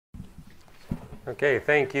Okay,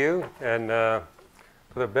 thank you. And for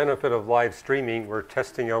the benefit of live streaming, we're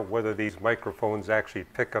testing out whether these microphones actually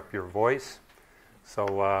pick up your voice.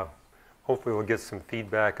 So hopefully we'll get some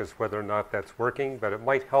feedback as whether or not that's working, but it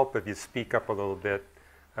might help if you speak up a little bit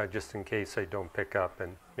just in case they don't pick up.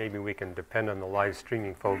 And maybe we can depend on the live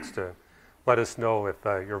streaming folks to let us know if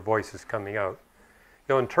your voice is coming out.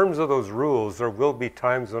 You know, in terms of those rules, there will be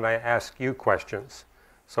times when I ask you questions.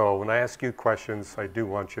 So when I ask you questions, I do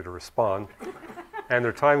want you to respond. And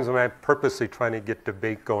there are times when I'm purposely trying to get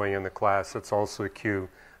debate going in the class. It's also a cue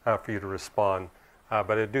for you to respond.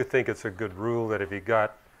 But I do think it's a good rule that if you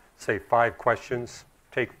got, say, 5 questions,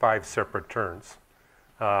 take 5 separate turns.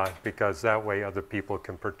 Because that way other people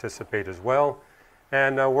can participate as well.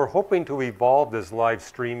 And we're hoping to evolve this live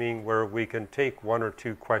streaming where we can take 1 or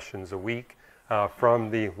 2 questions a week from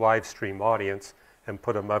the live stream audience and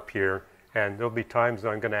put them up here. And there'll be times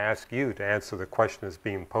I'm going to ask you to answer the question that's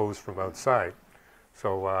being posed from outside.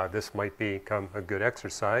 So this might become a good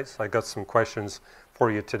exercise. I got some questions for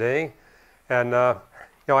you today. And you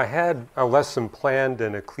know, I had a lesson planned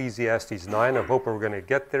in Ecclesiastes 9. I'm hoping we're going to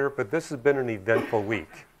get there, but this has been an eventful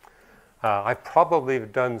week. I probably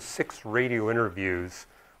have done 6 radio interviews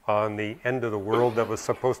on the end of the world that was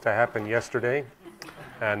supposed to happen yesterday,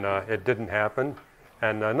 and it didn't happen.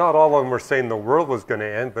 And not all of them were saying the world was going to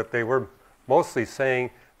end, but they were mostly saying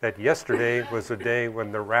that yesterday was the day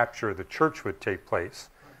when the rapture of the church would take place,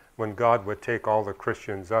 when God would take all the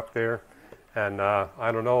Christians up there. And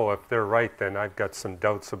I don't know if they're right, then I've got some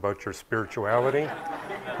doubts about your spirituality,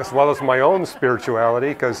 as well as my own spirituality,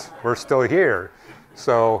 because we're still here.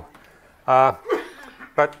 So,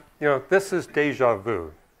 but you know, this is deja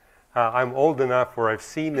vu. I'm old enough where I've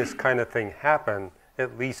seen this kind of thing happen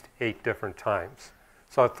at least 8 different times.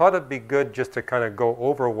 So I thought it'd be good just to kind of go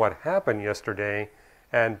over what happened yesterday,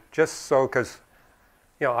 and just so, because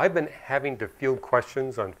you know, I've been having to field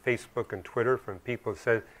questions on Facebook and Twitter from people who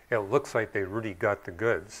said, it looks like they really got the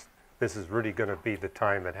goods. This is really going to be the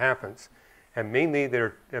time it happens. And mainly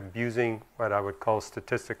they're abusing what I would call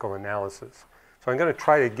statistical analysis. So I'm going to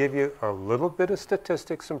try to give you a little bit of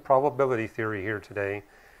statistics and probability theory here today,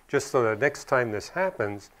 just so that next time this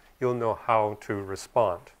happens, you'll know how to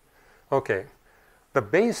respond. Okay, the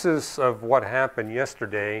basis of what happened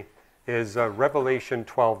yesterday is Revelation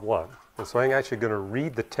 12:1. And so I'm actually going to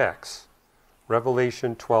read the text.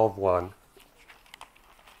 Revelation 12:1.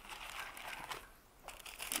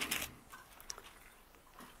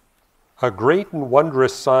 A great and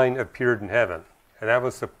wondrous sign appeared in heaven. And that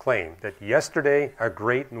was the claim, that yesterday a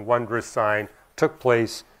great and wondrous sign took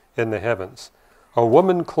place in the heavens. A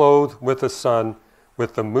woman clothed with the sun,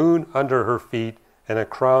 with the moon under her feet, and a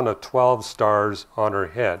crown of 12 stars on her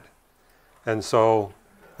head. And so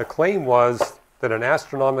the claim was that an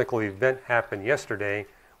astronomical event happened yesterday,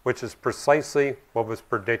 which is precisely what was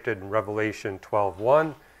predicted in Revelation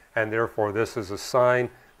 12:1, and therefore this is a sign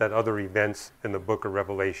that other events in the book of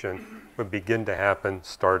Revelation would begin to happen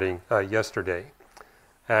starting yesterday.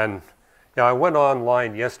 And you know, I went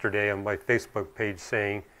online yesterday on my Facebook page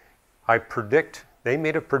saying, I predict, they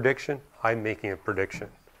made a prediction, I'm making a prediction.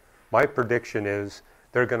 My prediction is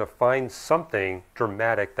they're going to find something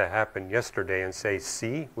dramatic that happened yesterday and say,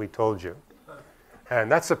 see, we told you. And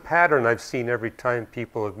that's a pattern I've seen every time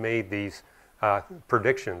people have made these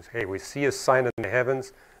predictions. Hey, we see a sign in the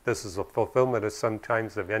heavens. This is a fulfillment of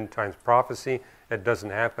sometimes of end times prophecy. It doesn't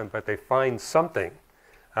happen, but they find something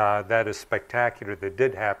that is spectacular that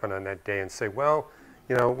did happen on that day and say, well,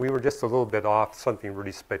 you know, we were just a little bit off. Something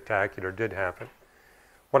really spectacular did happen.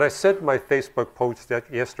 What I said in my Facebook post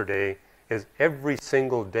yesterday is every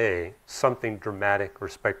single day something dramatic or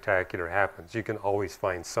spectacular happens. You can always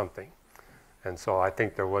find something. And so I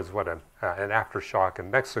think there was an aftershock in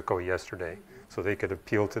Mexico yesterday, so they could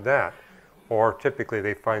appeal to that. Or typically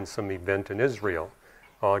they find some event in Israel.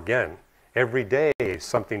 Well, again, every day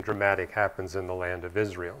something dramatic happens in the land of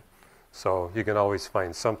Israel. So you can always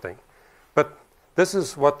find something. But this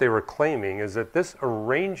is what they were claiming, is that this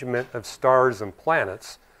arrangement of stars and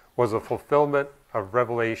planets was a fulfillment of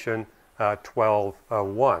Revelation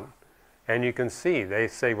 12:1. And you can see, they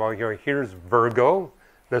say, well, here's Virgo.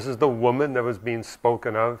 This is the woman that was being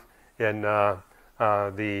spoken of in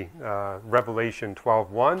the Revelation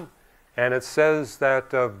 12:1. And it says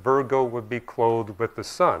that Virgo would be clothed with the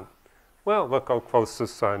sun. Well, look how close the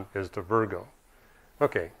sun is to Virgo.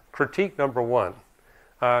 Okay, critique number 1.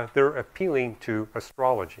 They're appealing to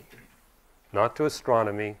astrology, not to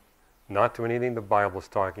astronomy, not to anything the Bible's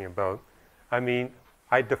talking about. I mean,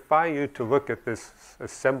 I defy you to look at this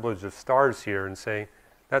assemblage of stars here and say,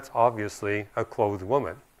 that's obviously a clothed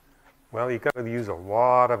woman. Well, you've got to use a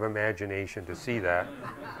lot of imagination to see that.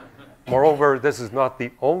 Moreover, this is not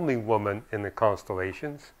the only woman in the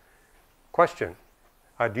constellations. Question,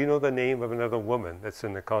 do you know the name of another woman that's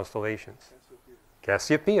in the constellations?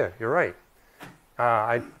 Cassiopeia, you're right.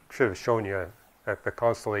 I should have shown you at the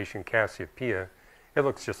constellation Cassiopeia. It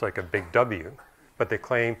looks just like a big W, but they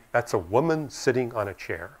claim that's a woman sitting on a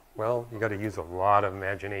chair. Well, you got to use a lot of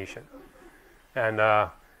imagination. And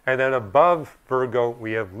then above Virgo,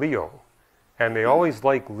 we have Leo. And they always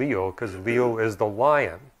like Leo because Leo is the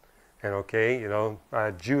lion. And okay, you know,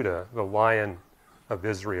 Judah, the lion of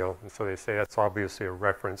Israel. And so they say that's obviously a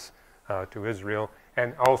reference to Israel.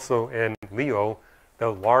 And also in Leo, the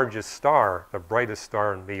largest star, the brightest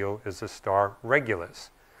star in Leo is the star Regulus,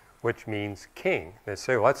 which means king. They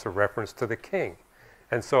say, well, that's a reference to the king.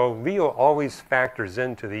 And so Leo always factors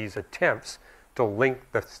into these attempts to link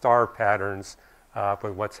the star patterns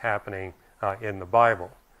with what's happening in the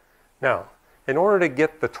Bible. Now, in order to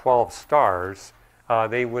get the 12 stars,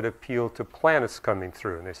 they would appeal to planets coming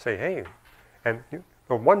through. And they say, hey, and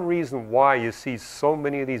the one reason why you see so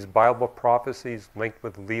many of these Bible prophecies linked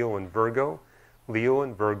with Leo and Virgo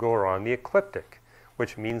are on the ecliptic,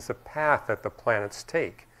 which means the path that the planets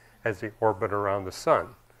take as they orbit around the sun.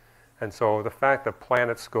 And so the fact that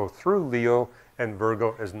planets go through Leo and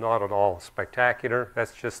Virgo is not at all spectacular.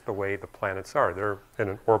 That's just the way the planets are. They're in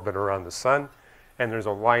an orbit around the sun, and there's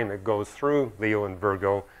a line that goes through Leo and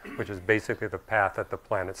Virgo, which is basically the path that the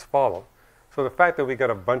planets follow. So the fact that we got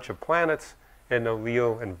a bunch of planets in the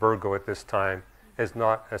Leo and Virgo at this time is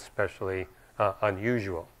not especially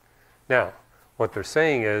unusual. Now, what they're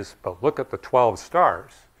saying is, but look at the 12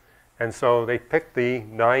 stars. And so they pick the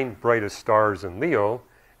 9 brightest stars in Leo,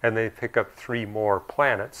 and they pick up 3 more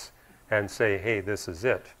planets and say, hey, this is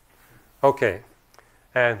it. Okay,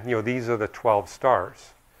 and you know, these are the 12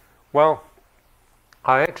 stars. Well,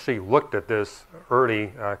 I actually looked at this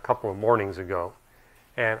early a couple of mornings ago,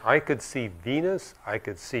 and I could see Venus, I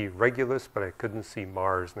could see Regulus, but I couldn't see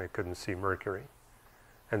Mars and I couldn't see Mercury.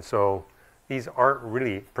 And so these aren't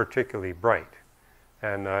really particularly bright.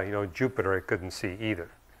 And you know, Jupiter I couldn't see either.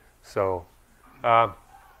 So now,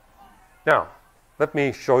 let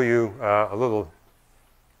me show you a little.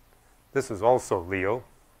 This is also Leo.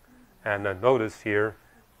 And notice here,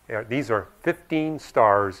 these are 15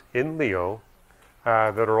 stars in Leo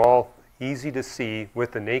that are all easy to see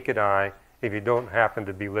with the naked eye if you don't happen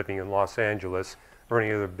to be living in Los Angeles or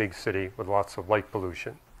any other big city with lots of light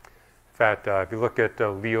pollution. In fact, if you look at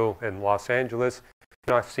Leo in Los Angeles,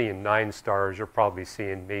 you're not seeing 9 stars, you're probably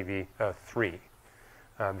seeing maybe 3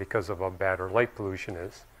 because of how bad our light pollution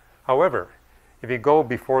is. However, if you go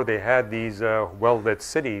before they had these well-lit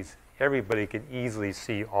cities, everybody could easily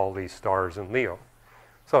see all these stars in Leo.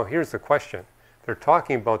 So here's the question. They're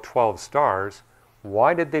talking about 12 stars.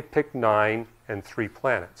 Why did they pick 9 and 3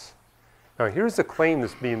 planets? Now here's the claim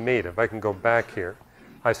that's being made. If I can go back here.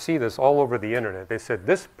 I see this all over the internet. They said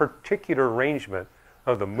this particular arrangement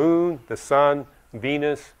of the moon, the sun,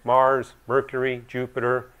 Venus, Mars, Mercury,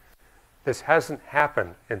 Jupiter, this hasn't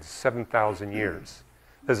happened in 7,000 years.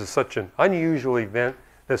 This is such an unusual event.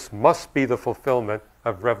 This must be the fulfillment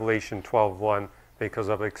of Revelation 12:1 because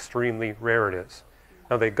of how extremely rare it is.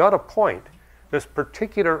 Now they got a point. This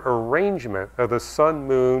particular arrangement of the sun,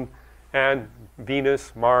 moon, and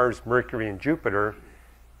Venus, Mars, Mercury, and Jupiter,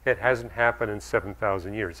 it hasn't happened in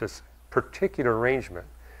 7,000 years. This particular arrangement.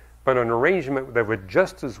 But an arrangement that would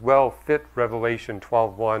just as well fit Revelation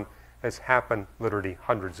 12:1 has happened literally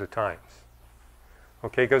hundreds of times.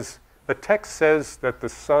 Okay, because the text says that the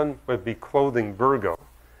sun would be clothing Virgo.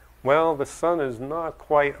 Well, the sun is not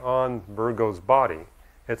quite on Virgo's body.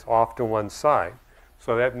 It's off to one side.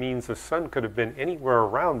 So that means the sun could have been anywhere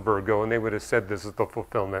around Virgo, and they would have said this is the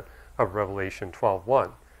fulfillment of Revelation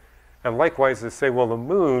 12:1. And likewise, they say, well, the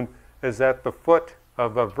moon is at the foot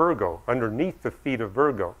of a Virgo, underneath the feet of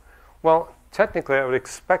Virgo. Well, technically, I would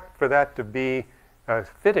expect for that to be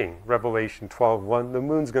fitting Revelation 12:1. The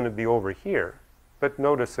moon's going to be over here, but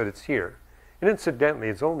notice that it's here. And incidentally,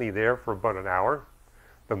 it's only there for about an hour.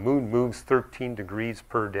 The moon moves 13 degrees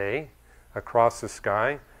per day across the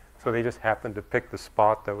sky, so they just happened to pick the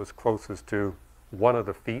spot that was closest to one of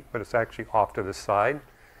the feet, but it's actually off to the side.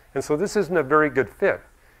 And so this isn't a very good fit.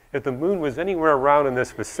 If the moon was anywhere around in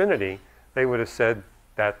this vicinity, they would have said,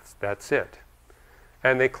 that's it.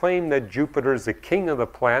 And they claim that Jupiter is the king of the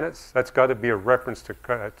planets. That's got to be a reference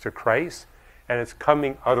to Christ. And it's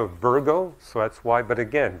coming out of Virgo, so that's why. But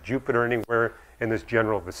again, Jupiter anywhere in this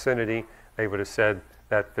general vicinity, they would have said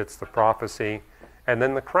that fits the prophecy. And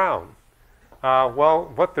then the crown.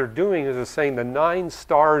 Well, what they're doing is they're saying the 9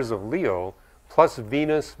 stars of Leo, plus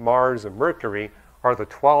Venus, Mars, and Mercury, are the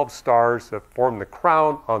 12 stars that form the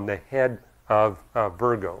crown on the head of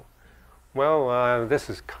Virgo. Well, this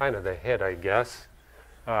is kind of the head, I guess.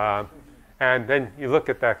 And then you look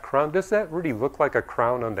at that crown. Does that really look like a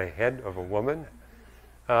crown on the head of a woman?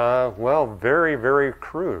 Well, very, very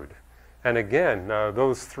crude. And again,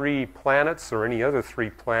 those 3 planets or any other 3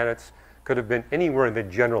 planets could have been anywhere in the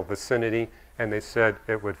general vicinity, and they said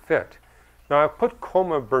it would fit. Now, I put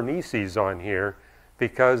Coma Berenices on here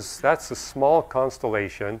because that's a small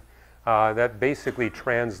constellation that basically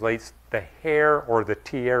translates the hair or the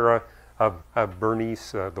tiara of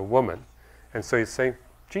Bernice, the woman. And so you say,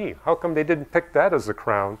 gee, how come they didn't pick that as a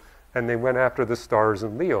crown and they went after the stars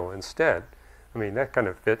in Leo instead? I mean, that kind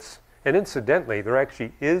of fits. And incidentally, there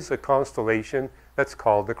actually is a constellation that's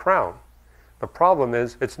called the Crown. The problem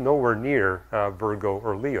is it's nowhere near Virgo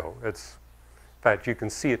or Leo. In fact, you can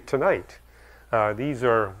see it tonight. These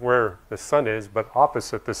are where the sun is, but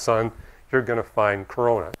opposite the sun, you're going to find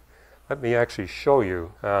Corona. Let me actually show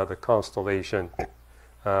you the constellation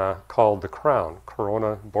called the Crown,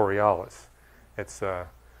 Corona Borealis. It's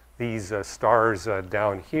these stars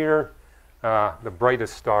down here, the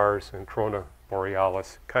brightest stars in Corona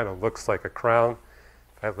Borealis. Kind of looks like a crown.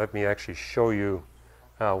 Let me actually show you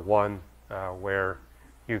one where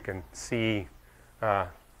you can see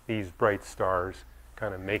these bright stars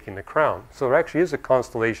kind of making the crown. So there actually is a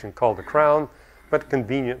constellation called the Crown, but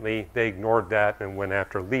conveniently they ignored that and went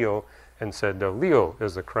after Leo and said, no, Leo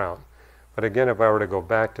is the crown. But again, if I were to go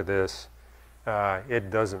back to this, it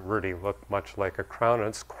doesn't really look much like a crown, and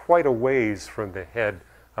it's quite a ways from the head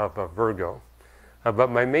of a Virgo. But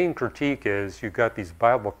my main critique is you've got these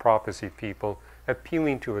Bible prophecy people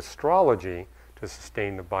appealing to astrology to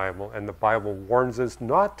sustain the Bible, and the Bible warns us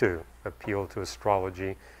not to appeal to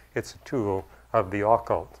astrology. It's a tool of the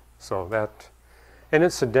occult. So that, and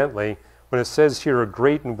incidentally, when it says here a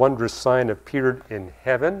great and wondrous sign appeared in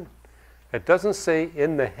heaven, it doesn't say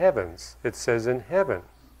in the heavens, it says in heaven.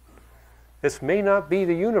 This may not be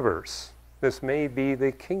the universe. This may be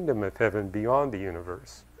the kingdom of heaven beyond the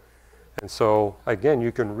universe. And so, again,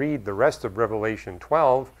 you can read the rest of Revelation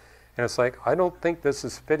 12, and it's like, I don't think this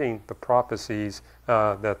is fitting the prophecies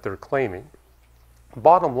that they're claiming.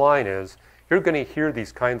 Bottom line is, you're going to hear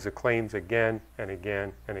these kinds of claims again and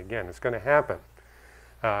again and again. It's going to happen.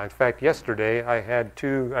 In fact, yesterday I had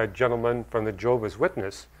 2 gentlemen from the Jehovah's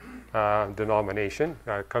Witness denomination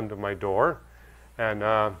come to my door,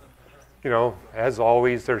 and you know, as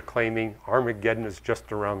always, they're claiming Armageddon is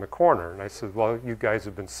just around the corner. And I said, well, you guys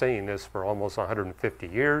have been saying this for almost 150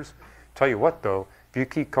 years. Tell you what, though, if you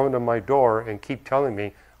keep coming to my door and keep telling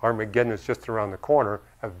me Armageddon is just around the corner,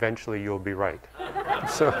 eventually you'll be right.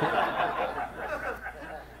 So,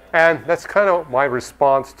 and that's kind of my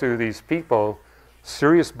response to these people,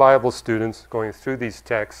 serious Bible students going through these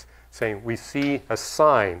texts, saying, we see a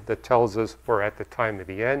sign that tells us we're at the time of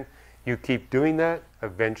the end. You keep doing that,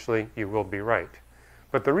 eventually you will be right.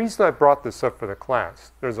 But the reason I brought this up for the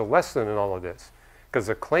class, there's a lesson in all of this, because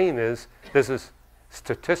the claim is this is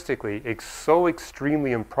statistically so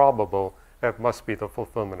extremely improbable that must be the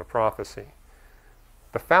fulfillment of prophecy.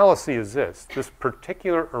 The fallacy is this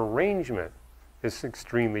particular arrangement is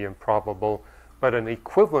extremely improbable, but an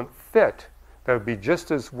equivalent fit that would be just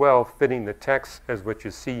as well fitting the text as what you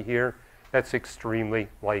see here, that's extremely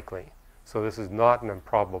likely. So this is not an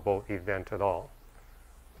improbable event at all.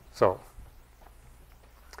 So,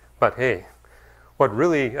 but hey, what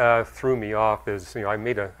really threw me off is, you know,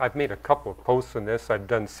 I've made a couple of posts on this. I've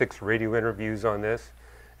done 6 radio interviews on this,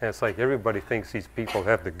 and it's like everybody thinks these people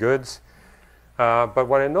have the goods. But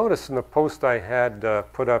what I noticed in the post I had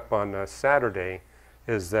put up on Saturday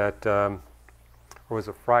is that, or was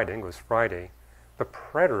it Friday? I think it was Friday. The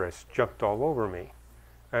preterists jumped all over me.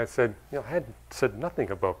 And I said, you know, I had said nothing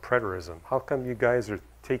about preterism. How come you guys are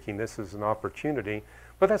taking this as an opportunity?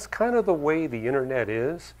 But that's kind of the way the internet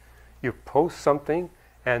is. You post something,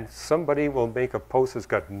 and somebody will make a post that's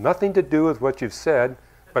got nothing to do with what you've said,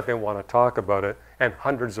 but they want to talk about it, and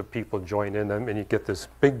hundreds of people join in them, and you get this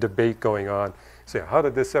big debate going on. Say, how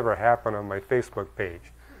did this ever happen on my Facebook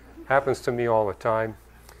page? Happens to me all the time.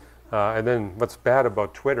 And then what's bad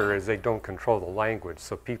about Twitter is they don't control the language,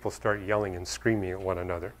 so people start yelling and screaming at one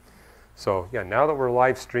another. So yeah, now that we're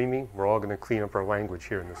live streaming, we're all going to clean up our language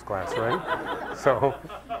here in this class, right? So.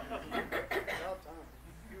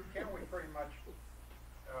 Can't we pretty much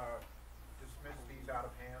dismiss these out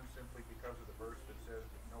of hand simply because of the verse that says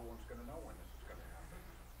that no one's going to know when this is going to happen?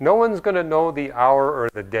 No one's going to know the hour or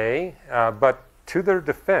the day, but to their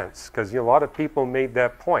defense, because, you know, a lot of people made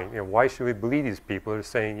that point. You know, why should we believe these people? They're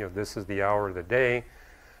saying, you know, this is the hour of the day,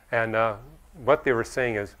 and what they were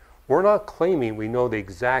saying is, we're not claiming we know the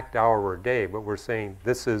exact hour or day, but we're saying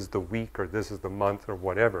this is the week or this is the month or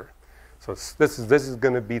whatever. So this is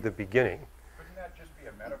going to be the beginning. Couldn't that just be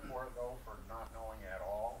a metaphor, though, for not knowing at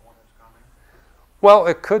all when it's coming? Well,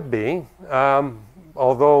 it could be.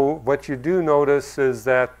 Although what you do notice is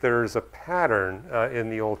that there's a pattern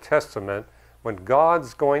in the Old Testament when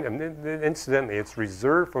God's going, and incidentally, it's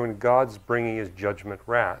reserved for when God's bringing his judgment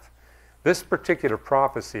wrath. This particular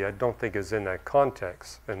prophecy, I don't think, is in that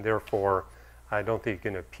context, and therefore, I don't think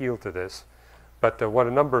you can appeal to this. But what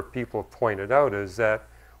a number of people have pointed out is that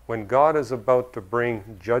when God is about to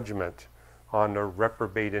bring judgment on the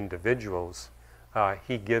reprobate individuals,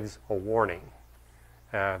 he gives a warning.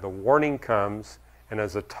 The warning comes, and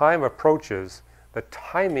as the time approaches, the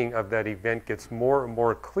timing of that event gets more and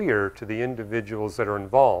more clear to the individuals that are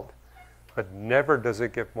involved. But never does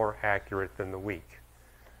it get more accurate than the weak.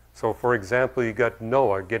 So for example, you got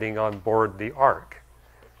Noah getting on board the ark.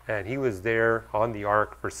 And he was there on the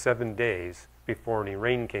ark for 7 days before any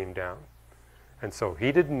rain came down. And so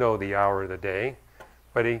he didn't know the hour of the day,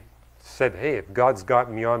 but he said, hey, if God's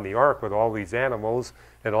got me on the ark with all these animals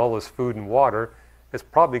and all this food and water, it's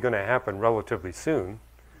probably going to happen relatively soon.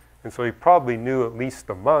 And so he probably knew at least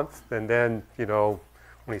a month. And then, you know,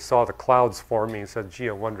 when he saw the clouds forming, he said, gee,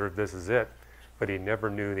 I wonder if this is it. But he never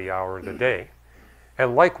knew the hour of the day.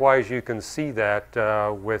 And likewise, you can see that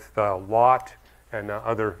with Lot and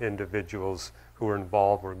other individuals who are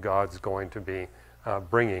involved where God's going to be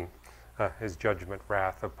bringing his judgment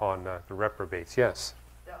wrath upon the reprobates. Yes?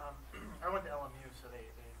 Yeah, I went to LMU, so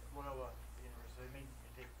Loyola University, they made me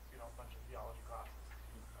take, a bunch of theology classes.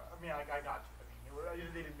 I mean, I got to. I mean,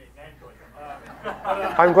 they didn't make me. I enjoyed them.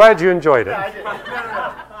 I'm glad you enjoyed it. Yeah, I did.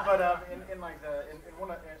 No. But in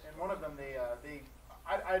one of them,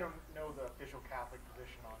 I don't know the official Catholic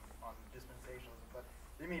position on dispensationalism, but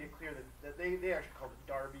they made it clear that they actually called it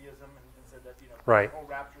Darbyism and said that right. The whole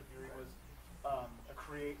rapture theory was a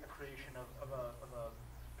creation of a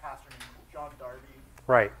pastor named John Darby.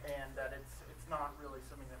 Right. And that it's not really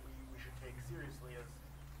something that we should take seriously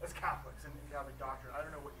as Catholics and Catholic doctrine. I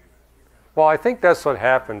don't know what you think. Well, I think that's what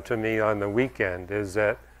happened to me on the weekend, is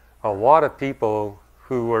that a lot of people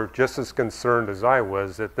who were just as concerned as I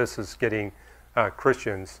was that this is getting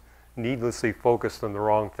Christians needlessly focused on the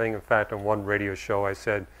wrong thing. In fact, on one radio show I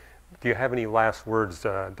said, do you have any last words,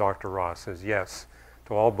 Dr. Ross? Says, yes.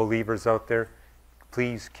 To all believers out there,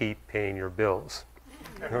 please keep paying your bills.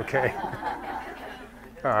 Okay?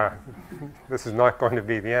 This is not going to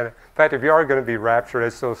be the end. In fact, if you are going to be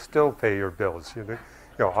raptured, still pay your bills.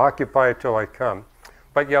 Occupy it till I come.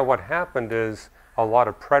 But yeah, what happened is a lot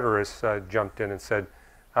of preterists jumped in and said,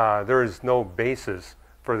 there is no basis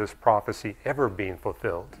for this prophecy ever being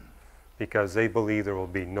fulfilled, because they believe there will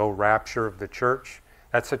be no rapture of the church.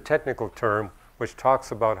 That's a technical term which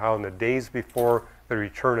talks about how in the days before the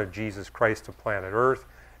return of Jesus Christ to planet Earth,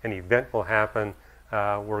 an event will happen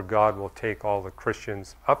where God will take all the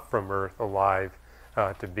Christians up from Earth alive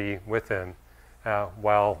to be with him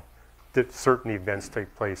while certain events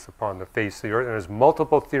take place upon the face of the earth. And there's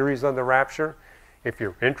multiple theories on the rapture. If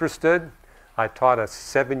you're interested, I taught a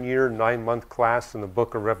 7-year, 9-month class in the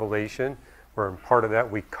book of Revelation, where in part of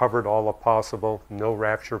that we covered all the possible no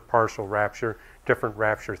rapture, partial rapture, different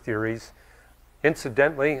rapture theories.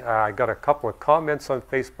 Incidentally, I got a couple of comments on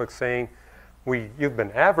Facebook saying, you've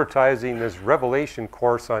been advertising this Revelation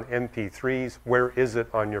course on MP3s. Where is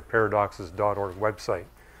it on your paradoxes.org website?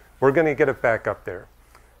 We're going to get it back up there.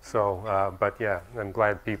 So, but yeah, I'm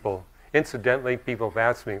glad people, incidentally, people have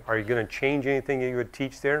asked me, are you going to change anything you would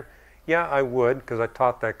teach there? Yeah, I would, because I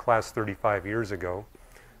taught that class 35 years ago.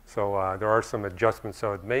 So there are some adjustments I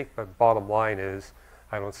would make, but bottom line is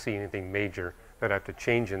I don't see anything major that I have to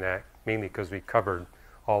change in that, mainly because we covered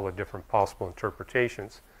all the different possible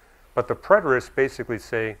interpretations. But the preterists basically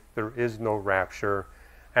say there is no rapture,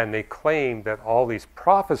 and they claim that all these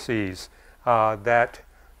prophecies that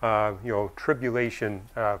tribulation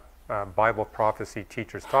Bible prophecy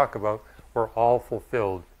teachers talk about were all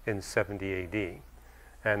fulfilled in 70 AD.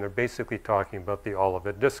 And they're basically talking about the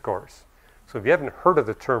Olivet Discourse. So if you haven't heard of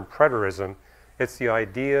the term preterism, it's the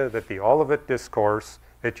idea that the Olivet Discourse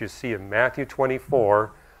that you see in Matthew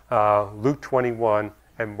 24, Luke 21,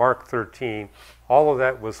 and Mark 13, all of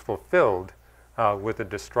that was fulfilled with the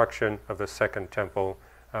destruction of the Second Temple,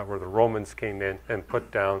 where the Romans came in and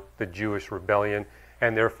put down the Jewish rebellion,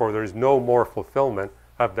 and therefore there's no more fulfillment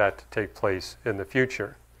of that to take place in the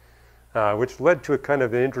future. Which led to a kind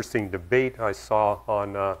of an interesting debate I saw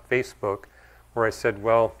on Facebook, where I said,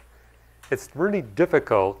 well, it's really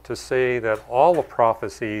difficult to say that all the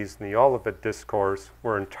prophecies in the Olivet Discourse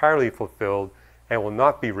were entirely fulfilled and will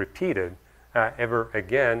not be repeated ever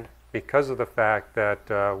again, because of the fact that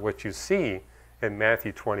what you see in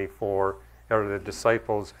Matthew 24 are the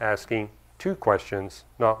disciples asking, two questions,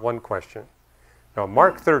 not one question. Now,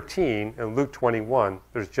 Mark 13 and Luke 21,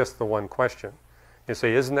 there's just the one question. You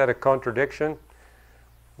say, isn't that a contradiction?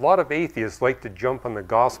 A lot of atheists like to jump on the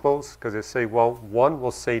Gospels because they say, well, one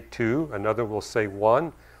will say two, another will say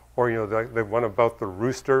one. Or, the one about the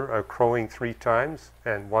rooster crowing 3 times,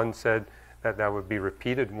 and one said that that would be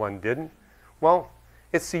repeated and one didn't. Well,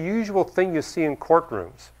 it's the usual thing you see in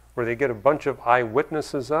courtrooms where they get a bunch of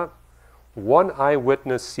eyewitnesses up. One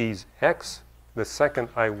eyewitness sees X, the second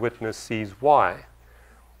eyewitness sees Y.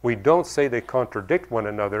 We don't say they contradict one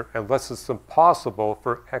another unless it's impossible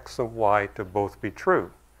for X and Y to both be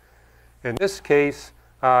true. In this case,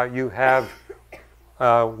 you have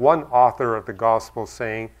one author of the Gospel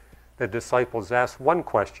saying the disciples asked one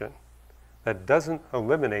question. That doesn't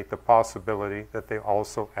eliminate the possibility that they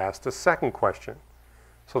also asked a second question.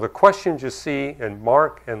 So the questions you see in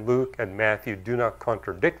Mark and Luke and Matthew do not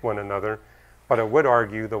contradict one another, but I would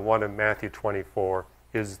argue the one in Matthew 24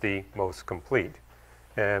 is the most complete.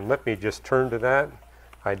 And let me just turn to that.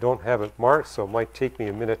 I don't have it marked, so it might take me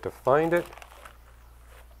a minute to find it.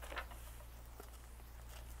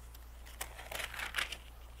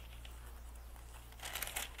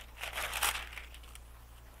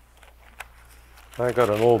 I got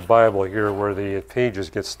an old Bible here where the pages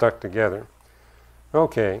get stuck together.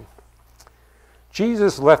 Okay.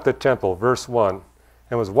 Jesus left the temple, verse 1,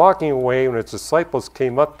 and was walking away when his disciples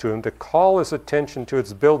came up to him to call his attention to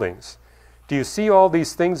its buildings. Do you see all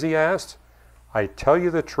these things, he asked? I tell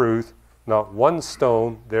you the truth, not one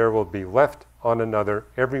stone there will be left on another.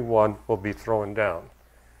 Every one will be thrown down.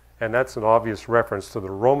 And that's an obvious reference to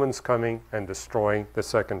the Romans coming and destroying the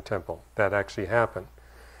second temple. That actually happened.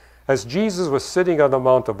 As Jesus was sitting on the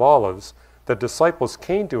Mount of Olives, the disciples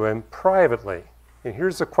came to him privately. And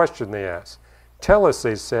here's the question they asked. Tell us,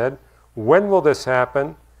 they said, when will this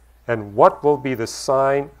happen? And what will be the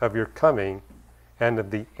sign of your coming and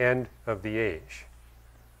of the end of the age?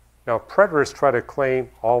 Now, preterists try to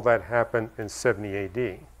claim all that happened in 70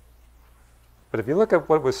 AD. But if you look at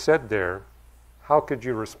what was said there, how could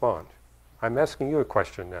you respond? I'm asking you a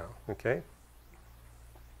question now, okay?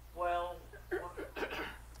 Well,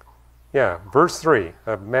 yeah, verse 3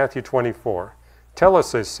 of Matthew 24. Tell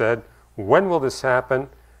us, they said, when will this happen,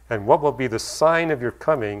 and what will be the sign of your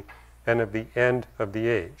coming and of the end of the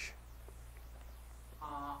age?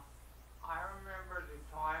 I remember the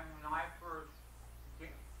time when I first,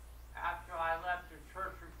 after I left the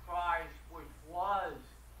Church of Christ, which was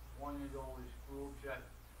one of those groups that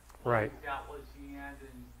Right. that was the end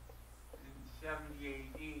in 70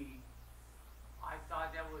 AD. I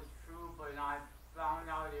thought that was true, but I found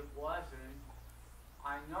out it wasn't.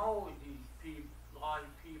 I know these people, a lot of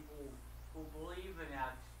people who believe in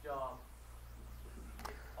that stuff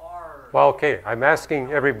are. Well, okay, I'm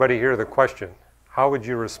asking everybody here the question. How would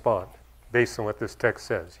you respond based on what this text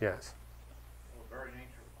says? Yes. Well, the very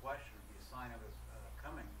nature of the question would be a sign of his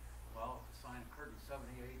coming. Well, if the sign occurred in 70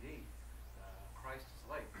 AD, Christ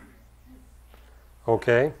is late.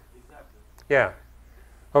 Okay. Exactly. Yeah.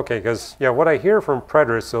 Okay, because what I hear from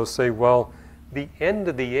preterists, they'll say, well, the end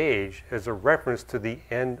of the age is a reference to the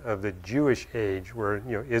end of the Jewish age, where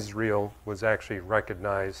Israel was actually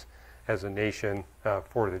recognized as a nation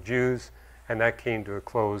for the Jews, and that came to a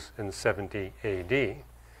close in 70 AD.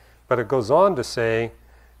 But it goes on to say,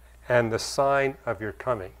 and the sign of your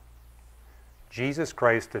coming. Jesus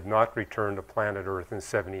Christ did not return to planet Earth in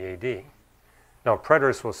 70 AD. Now,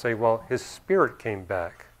 preterists will say, well, his spirit came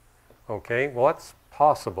back. Okay, well, that's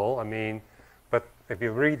possible. I mean, but if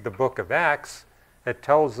you read the book of Acts, it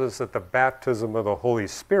tells us that the baptism of the Holy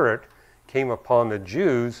Spirit came upon the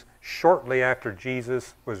Jews shortly after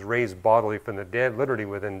Jesus was raised bodily from the dead, literally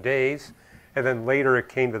within days. And then later it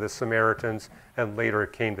came to the Samaritans, and later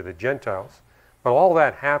it came to the Gentiles. But all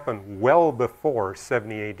that happened well before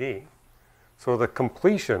 70 AD. So the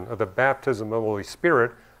completion of the baptism of the Holy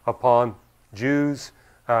Spirit upon Jews,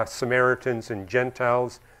 Samaritans, and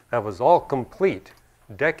Gentiles, that was all complete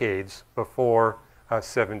decades before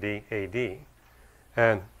 70 AD.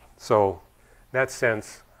 And so, in that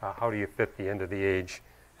sense, how do you fit the end of the age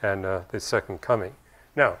and the second coming?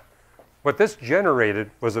 Now, what this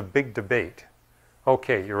generated was a big debate.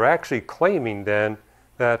 Okay, you're actually claiming then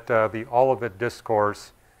that the Olivet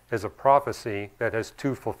Discourse is a prophecy that has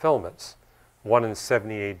two fulfillments, one in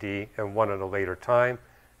 70 AD and one at a later time,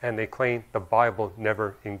 and they claim the Bible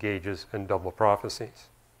never engages in double prophecies.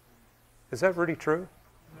 Is that really true?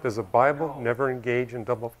 Does the Bible never engage in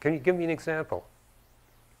double? Can you give me an example?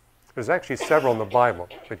 There's actually several in the Bible,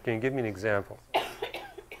 but can you give me an example?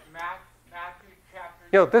 Matthew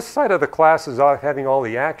chapter. This side of the class is having all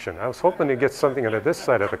the action. I was hoping to get something out of this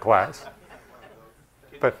side of the class.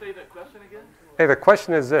 Can But- you say that question again? Hey, the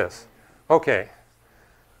question is this. Okay.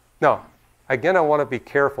 Now, again, I want to be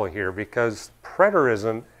careful here because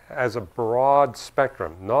preterism has a broad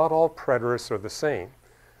spectrum. Not all preterists are the same.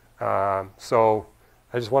 So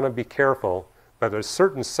I just want to be careful, but a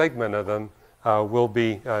certain segment of them will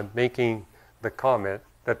be making the comment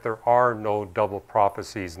that there are no double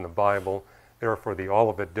prophecies in the Bible. Therefore, the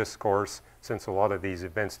Olivet Discourse, since a lot of these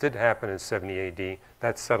events did happen in 70 AD,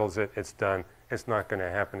 that settles it, it's done, it's not going to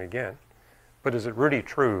happen again. But is it really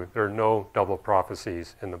true there are no double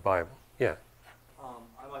prophecies in the Bible? Yeah.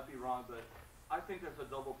 I might be wrong, but I think there's a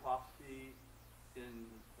double prophecy in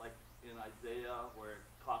Isaiah where it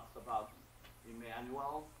talks about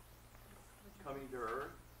Emmanuel coming to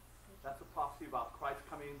earth. That's a prophecy about Christ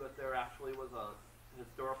coming, but there actually was a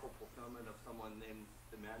historical fulfillment of someone named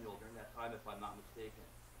Emmanuel during that time, if I'm not mistaken.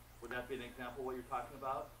 Would that be an example of what you're talking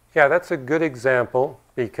about? Yeah, that's a good example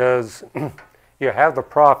because you have the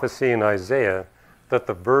prophecy in Isaiah that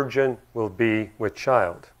the virgin will be with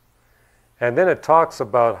child. And then it talks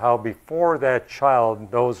about how before that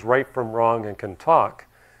child knows right from wrong and can talk,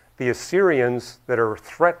 the Assyrians that are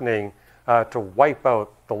threatening to wipe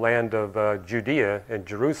out the land of Judea and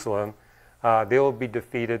Jerusalem, they'll be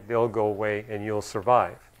defeated, they'll go away, and you'll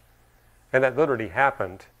survive. And that literally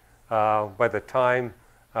happened by the time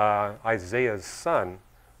Isaiah's son,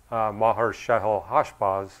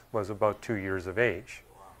 Mahar-shalal-hash-baz, was about 2 years of age.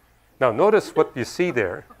 Now notice what you see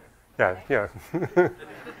there. Yeah.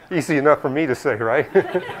 Easy enough for me to say, right?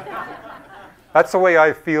 That's the way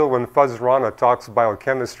I feel when Fuzz Rana talks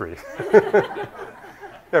biochemistry.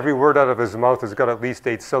 Every word out of his mouth has got at least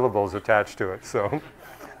 8 syllables attached to it. So,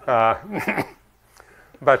 Thank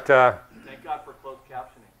God for closed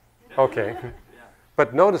captioning. Okay. Yeah.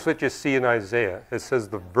 But notice what you see in Isaiah. It says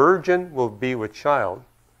the virgin will be with child,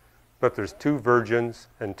 but there's 2 virgins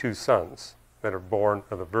and 2 sons that are born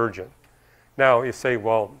of the virgin. Now you say,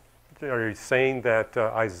 well, are you saying that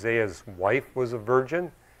Isaiah's wife was a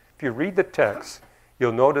virgin? If you read the text,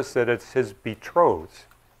 you'll notice that it's his betrothed.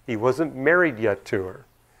 He wasn't married yet to her.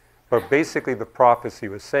 But basically the prophecy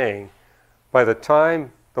was saying, by the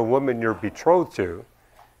time the woman you're betrothed to,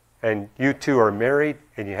 and you two are married,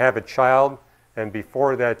 and you have a child, and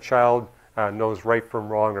before that child knows right from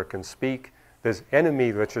wrong or can speak, this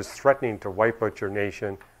enemy which is threatening to wipe out your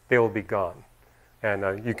nation, they will be gone.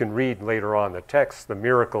 And you can read later on the text, the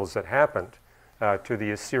miracles that happened to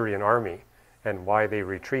the Assyrian army and why they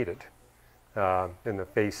retreated in the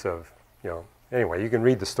face of, anyway, you can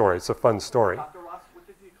read the story. It's a fun story. Dr. Ross, what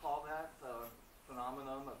did you call that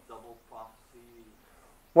phenomenon of double prophecy?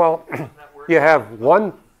 Well, you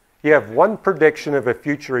have one prediction of a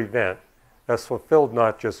future event that's fulfilled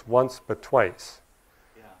not just once but twice.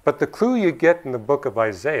 Yeah. But the clue you get in the book of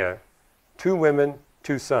Isaiah, 2 women,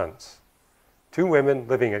 2 sons. 2 women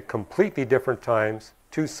living at completely different times,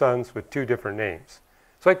 2 sons with 2 different names.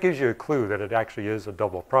 So that gives you a clue that it actually is a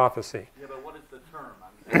double prophecy. Yeah, but what is the term? I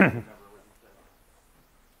remember what you said.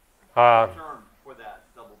 The term for that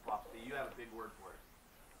double prophecy. You have a big word for it.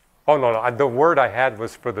 Oh, no. The word I had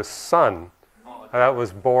was for the son that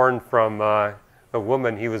was born from the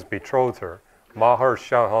woman he was betrothed her,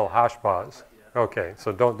 Mahar-shalal-hash-baz. Okay,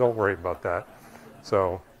 so don't worry about that.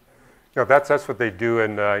 So, that's what they do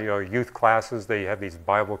in youth classes. They have these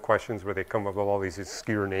Bible questions where they come up with all these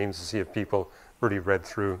obscure names to see if people really read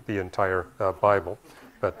through the entire Bible.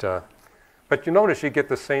 But you notice you get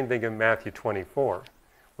the same thing in Matthew 24.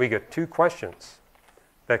 We get 2 questions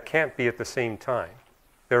that can't be at the same time.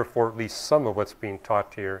 Therefore, at least some of what's being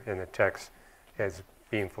taught here in the text is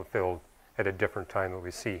being fulfilled at a different time than we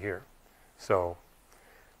see here. So,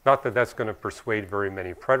 not that that's going to persuade very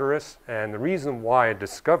many preterists. And the reason why I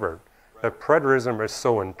discovered that preterism is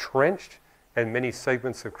so entrenched in many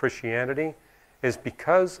segments of Christianity is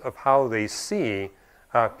because of how they see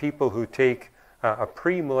people who take a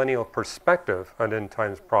premillennial perspective on end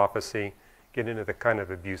times prophecy get into the kind of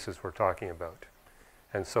abuses we're talking about.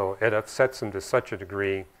 And so it upsets them to such a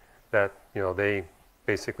degree that they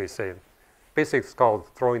basically say, it's called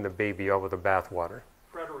throwing the baby out with the bathwater.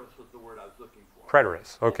 Preterist was the word I was looking for.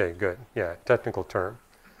 Preterist. Okay, good. Yeah, technical term.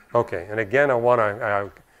 Okay, and again, I want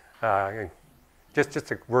to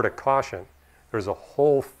just a word of caution. There's a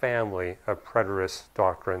whole family of preterist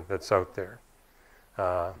doctrine that's out there,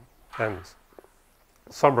 and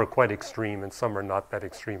some are quite extreme, and some are not that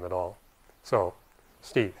extreme at all. So,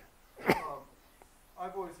 Steve.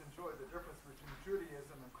 I've always enjoyed the difference between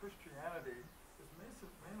Judaism and Christianity is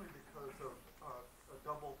mainly because of a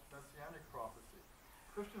double messianic prophecy.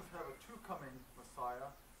 Christians have a 2-coming Messiah.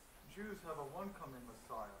 Jews have a 1-coming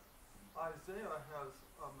Messiah. Isaiah has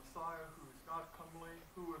a Messiah who's not comely,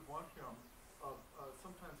 who would want him,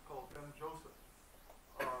 sometimes called Ben Joseph.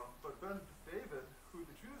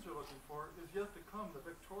 Jews are looking for is yet to come, the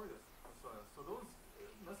victorious Messiah. So those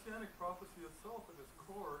messianic prophecy itself at its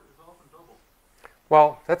core is often double.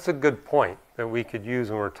 Well, that's a good point that we could use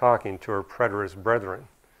when we're talking to our preterist brethren.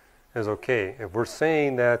 Is okay, if we're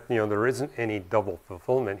saying that there isn't any double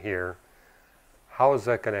fulfillment here, how is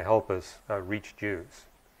that going to help us reach Jews?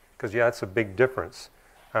 Because that's a big difference.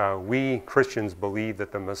 We Christians believe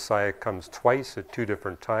that the Messiah comes twice at two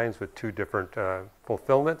different times with two different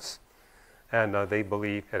fulfillments, and they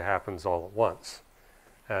believe it happens all at once.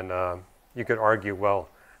 And you could argue, well,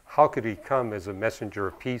 how could he come as a messenger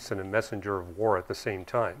of peace and a messenger of war at the same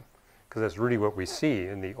time? Because that's really what we see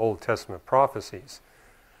in the Old Testament prophecies.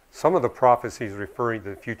 Some of the prophecies referring to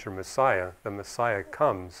the future Messiah, the Messiah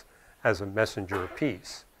comes as a messenger of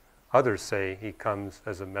peace. Others say he comes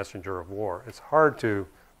as a messenger of war. It's hard to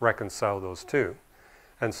reconcile those two.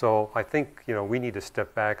 And so I think we need to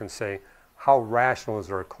step back and say, how rational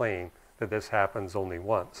is our claim that this happens only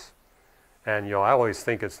once? And I always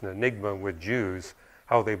think it's an enigma with Jews,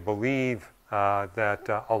 how they believe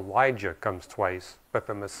that Elijah comes twice, but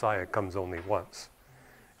the Messiah comes only once.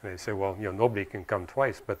 And they say, well, nobody can come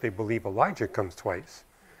twice, but they believe Elijah comes twice.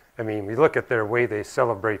 I mean, we look at their way they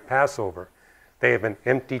celebrate Passover. They have an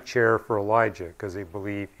empty chair for Elijah because they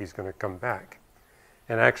believe he's going to come back.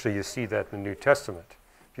 And actually, you see that in the New Testament.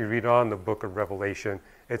 If you read on the book of Revelation,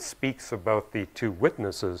 it speaks about the two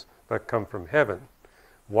witnesses that come from heaven,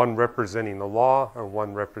 one representing the law and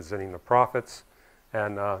one representing the prophets.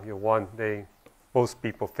 And most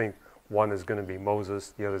people think one is going to be Moses,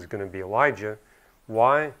 the other is going to be Elijah.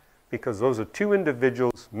 Why? Because those are two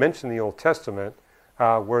individuals mentioned in the Old Testament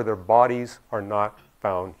where their bodies are not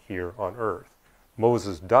found here on earth.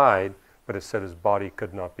 Moses died, but it said his body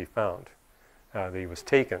could not be found, that he was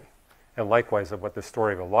taken. And likewise, what the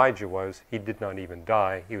story of Elijah was, he did not even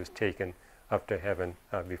die. He was taken up to heaven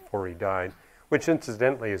before he died, which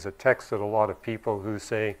incidentally is a text that a lot of people who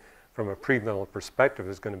say from a premillennial perspective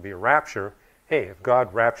is going to be a rapture. Hey, if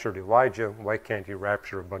God raptured Elijah, why can't he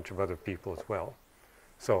rapture a bunch of other people as well?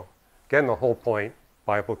 So, again, the whole point,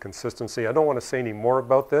 Bible consistency. I don't want to say any more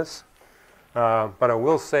about this, but I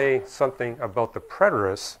will say something about the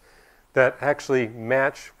preterists that actually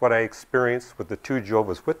match what I experienced with the two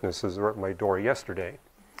Jehovah's Witnesses who were at my door yesterday.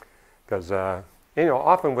 Because,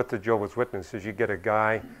 often with the Jehovah's Witnesses, you get a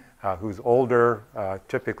guy who's older,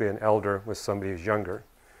 typically an elder, with somebody who's younger.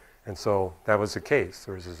 And so that was the case.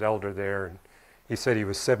 There was this elder there, and he said he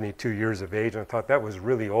was 72 years of age, and I thought that was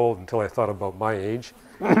really old until I thought about my age.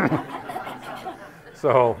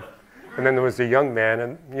 So, and then there was the young man,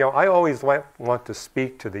 and I always want to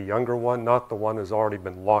speak to the younger one, not the one who's already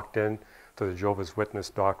been locked in to the Jehovah's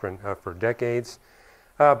Witness doctrine for decades.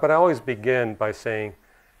 But I always begin by saying,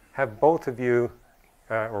 have both of you,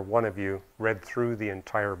 or one of you, read through the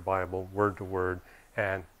entire Bible, word to word?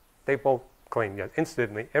 And they both claim, yes.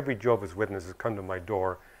 Incidentally, every Jehovah's Witness has come to my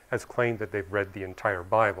door has claimed that they've read the entire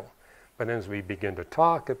Bible. But as we begin to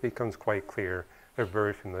talk, it becomes quite clear they're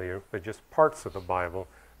very familiar with just parts of the Bible,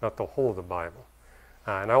 not the whole of the Bible.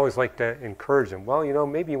 And I always like to encourage them, well,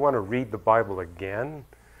 maybe you want to read the Bible again.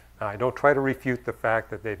 Don't try to refute the fact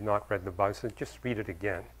that they've not read the Bible. So just read it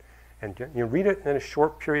again. And read it in a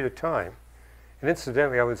short period of time. And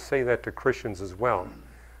incidentally, I would say that to Christians as well.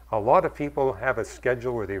 A lot of people have a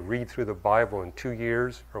schedule where they read through the Bible in 2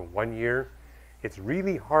 years or 1 year. It's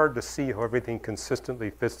really hard to see how everything consistently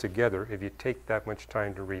fits together if you take that much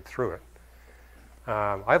time to read through it.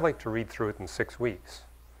 I'd like to read through it in 6 weeks.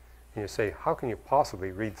 And you say, how can you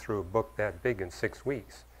possibly read through a book that big in 6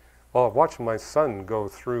 weeks? Well, I've watched my son go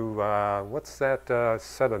through, what's that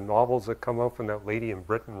set of novels that come out from that lady in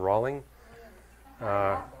Britain, Rowling?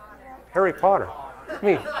 Harry Potter. I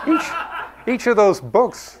mean, each of those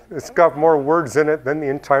books, it's got more words in it than the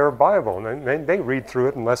entire Bible. And they read through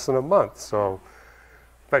it in less than a month. So,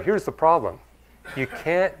 but here's the problem. You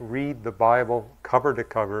can't read the Bible cover to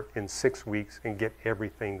cover in 6 weeks and get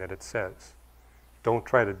everything that it says. Don't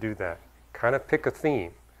try to do that. Kind of pick a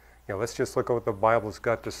theme. Let's just look at what the Bible's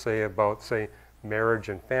got to say about, say, marriage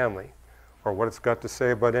and family, or what it's got to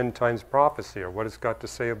say about end times prophecy, or what it's got to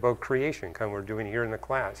say about creation, kind of what we're doing here in the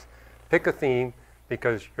class. Pick a theme,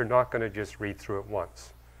 because you're not going to just read through it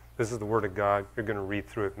once. This is the Word of God. You're going to read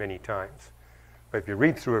through it many times. But if you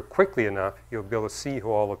read through it quickly enough, you'll be able to see how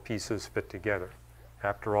all the pieces fit together.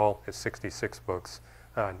 After all, it's 66 books,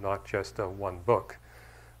 not just one book.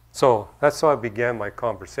 So that's how I began my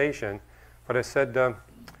conversation. But I said,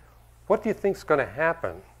 what do you think is going to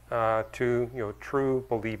happen to true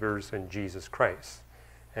believers in Jesus Christ?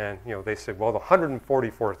 And they said, well, the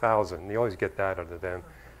 144,000, you always get that out of them,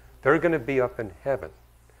 they're going to be up in heaven.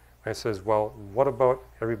 I says, well, what about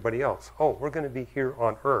everybody else? Oh, we're going to be here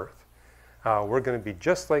on earth. We're going to be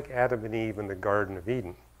just like Adam and Eve in the Garden of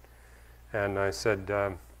Eden. And I said,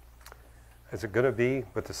 is it going to be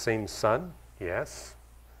with the same sun? Yes.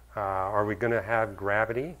 Are we going to have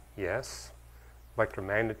gravity? Yes.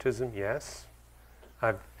 Electromagnetism? Yes.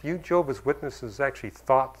 A few Jehovah's Witnesses actually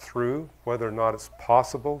thought through whether or not it's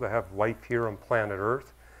possible to have life here on planet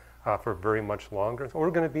Earth for very much longer. So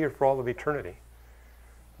we're going to be here for all of eternity.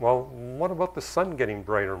 Well, what about the sun getting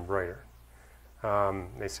brighter and brighter?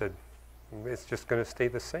 They said, it's just going to stay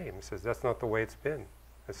the same. He says, that's not the way it's been.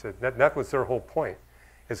 I said, that was their whole point.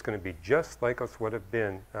 It's going to be just like it would have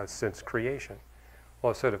been since creation.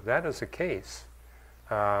 Well, I said, if that is the case,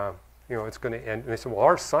 it's going to end. And they said, well,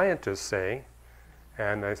 our scientists say,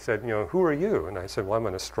 and I said, who are you? And I said, well, I'm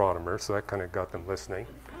an astronomer, so that kind of got them listening.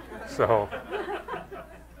 So,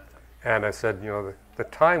 and I said, the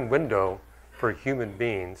time window for human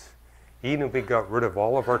beings, even if we got rid of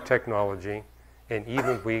all of our technology, and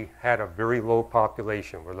even if we had a very low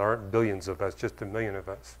population, where there aren't billions of us, just 1 million of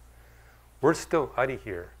us, we're still out of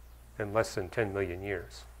here in less than 10 million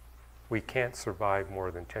years. We can't survive more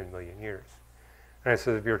than 10 million years. And I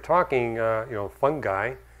said, if you're talking,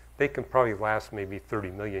 fungi, they can probably last maybe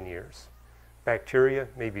 30 million years. Bacteria,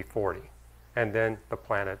 maybe 40. And then the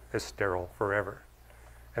planet is sterile forever.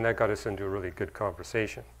 And that got us into a really good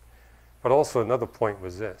conversation. But also another point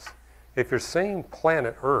was this. If you're saying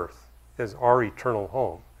planet Earth is our eternal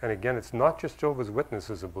home, and again, it's not just Jehovah's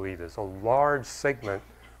Witnesses who believe this, a large segment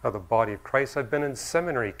of the body of Christ. I've been in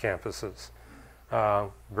seminary campuses,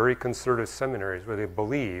 very conservative seminaries, where they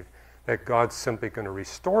believe that God's simply going to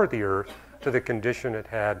restore the earth to the condition it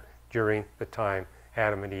had during the time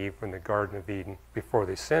Adam and Eve were in the Garden of Eden before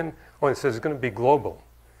they sinned. Oh, it says it's going to be global.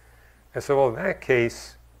 And so, well, in that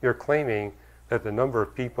case, you're claiming that the number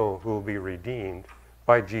of people who will be redeemed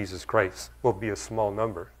by Jesus Christ will be a small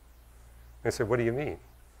number. And I said, what do you mean?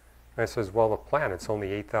 And I says, well, the planet's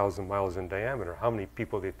only 8,000 miles in diameter. How many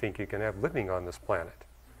people do you think you can have living on this planet?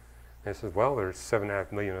 And I said, well, there's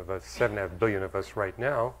 7.5 million of us, 7.5 billion of us right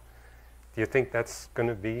now. Do you think that's going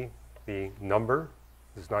to be the number?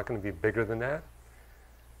 It's not going to be bigger than that?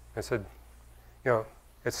 I said,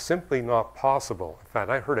 it's simply not possible. In fact,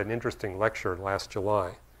 I heard an interesting lecture last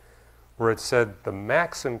July where it said the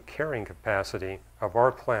maximum carrying capacity of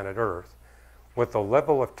our planet Earth with the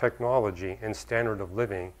level of technology and standard of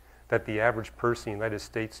living that the average person in the United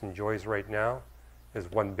States enjoys right now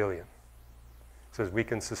is 1 billion. It says we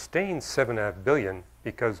can sustain 7.5 billion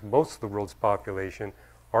because most of the world's population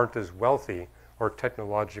aren't as wealthy or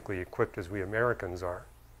technologically equipped as we Americans are.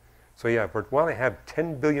 So yeah, if we want to have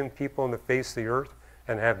 10 billion people on the face of the earth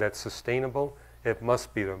and have that sustainable, it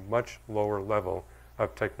must be at a much lower level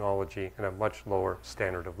of technology and a much lower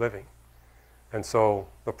standard of living. And so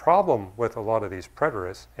the problem with a lot of these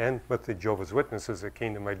preterists and with the Jehovah's Witnesses that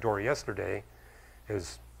came to my door yesterday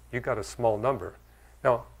is you got a small number.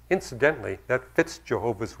 Now, incidentally, that fits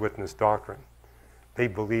Jehovah's Witness doctrine. They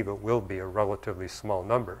believe it will be a relatively small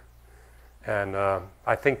number. And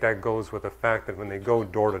I think that goes with the fact that when they go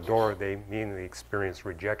door to door, they immediately experience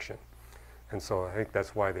rejection. And so I think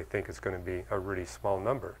that's why they think it's going to be a really small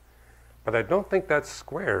number. But I don't think that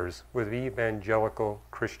squares with evangelical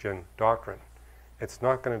Christian doctrine. It's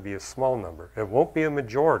not going to be a small number. It won't be a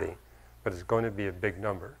majority, but it's going to be a big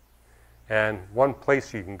number. And one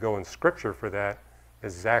place you can go in Scripture for that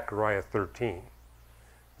is Zechariah 13.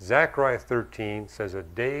 Zechariah 13 says a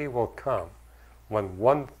day will come when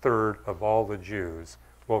 1/3 of all the Jews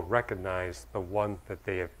will recognize the one that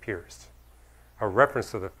they have pierced. A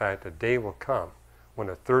reference to the fact a day will come when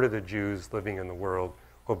 1/3 of the Jews living in the world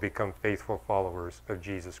will become faithful followers of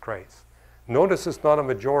Jesus Christ. Notice it's not a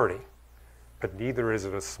majority, but neither is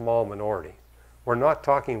it a small minority. We're not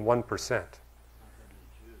talking 1%.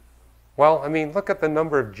 Well, I mean, look at the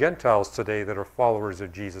number of Gentiles today that are followers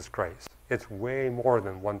of Jesus Christ. It's way more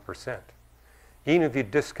than 1%. Even if you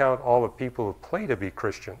discount all the people who play to be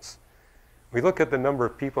Christians, we look at the number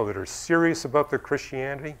of people that are serious about their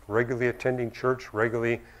Christianity, regularly attending church,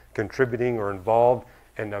 regularly contributing or involved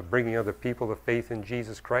in bringing other people to faith in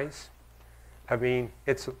Jesus Christ. I mean,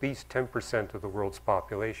 it's at least 10% of the world's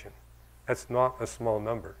population. That's not a small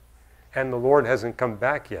number. And the Lord hasn't come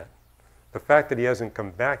back yet. The fact that he hasn't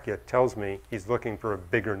come back yet tells me he's looking for a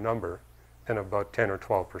bigger number than about 10 or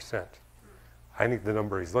 12%. I think the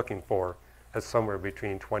number he's looking for is somewhere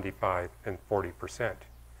between 25 and 40%.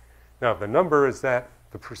 Now, if the number is that,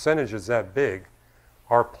 the percentage is that big,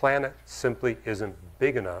 our planet simply isn't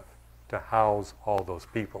big enough to house all those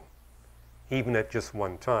people, even at just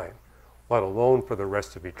one time, let alone for the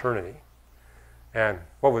rest of eternity. And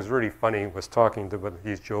what was really funny was talking to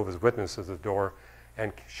these Jehovah's Witnesses at the door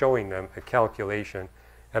and showing them a calculation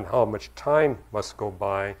and how much time must go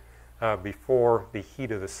by before the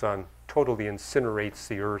heat of the sun totally incinerates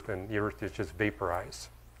the earth and the earth is just vaporized.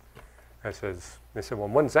 They said, well,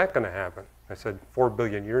 when's that going to happen? I said, 4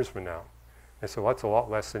 billion years from now. They said, well, that's a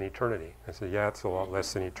lot less than eternity. I said, yeah, it's a lot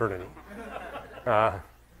less than eternity.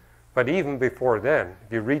 But even before then,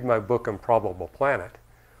 if you read my book, Improbable Planet,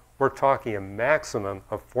 we're talking a maximum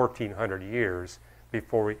of 1,400 years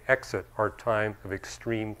before we exit our time of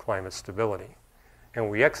extreme climate stability. And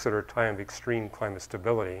when we exit our time of extreme climate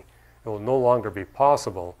stability, it will no longer be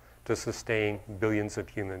possible to sustain billions of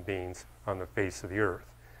human beings on the face of the earth.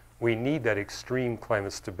 We need that extreme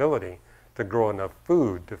climate stability to grow enough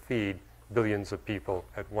food to feed billions of people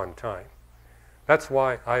at one time. That's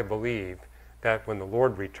why I believe that when the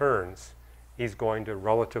Lord returns, he's going to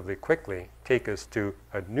relatively quickly take us to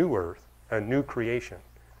a new earth, a new creation,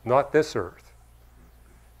 not this earth.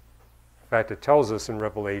 In fact, it tells us in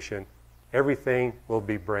Revelation, everything will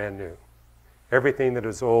be brand new. Everything that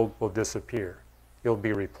is old will disappear. It'll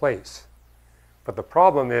be replaced. But the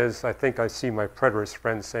problem is, I think I see my preterist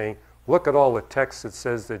friends saying, look at all the text that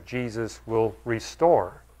says that Jesus will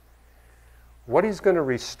restore. What he's going to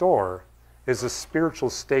restore is a spiritual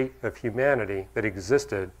state of humanity that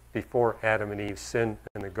existed before Adam and Eve sinned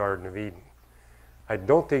in the Garden of Eden. I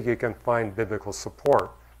don't think you can find biblical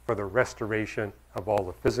support for the restoration of all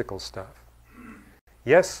the physical stuff.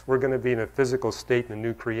 Yes, we're going to be in a physical state in the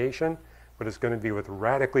new creation, but it's going to be with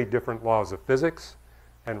radically different laws of physics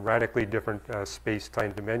and radically different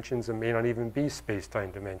space-time dimensions, and may not even be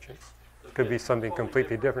space-time dimensions. It could be something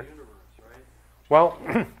completely different. Well,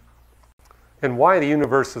 and why the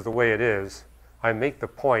universe is the way it is, I make the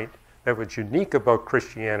point that what's unique about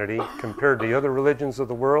Christianity compared to the other religions of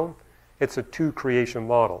the world, it's a two-creation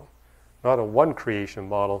model. Not a one-creation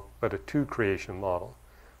model, but a two-creation model,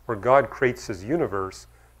 where God creates his universe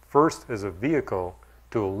first as a vehicle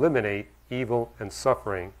to eliminate evil and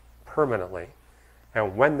suffering permanently.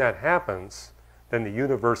 And when that happens, then the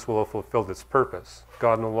universe will have fulfilled its purpose.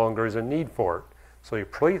 God no longer has a need for it. So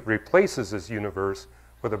he replaces his universe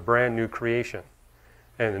with a brand new creation.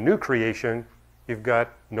 And in the new creation, you've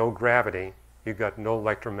got no gravity, you've got no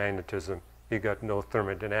electromagnetism, you've got no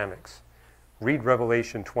thermodynamics. Read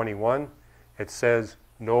Revelation 21, it says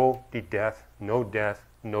no death, no death,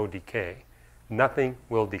 no decay. Nothing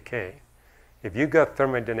will decay. If you've got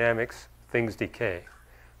thermodynamics, things decay.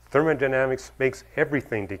 Thermodynamics makes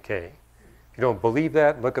everything decay. If you don't believe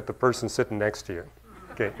that, look at the person sitting next to you.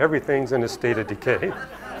 Okay, everything's in a state of decay.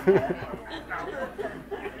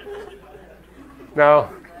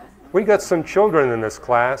 Now, we got some children in this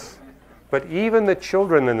class, but even the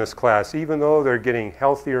children in this class, even though they're getting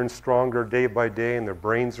healthier and stronger day by day and their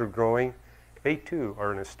brains are growing, they too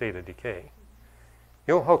are in a state of decay.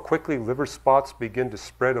 You know how quickly liver spots begin to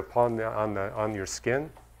spread on your skin?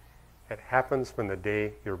 It happens from the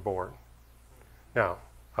day you're born. Now,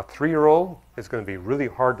 a 3-year-old is going to be really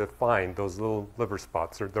hard to find those little liver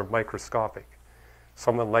spots. They're microscopic.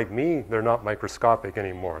 Someone like me, they're not microscopic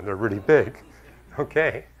anymore. They're really big.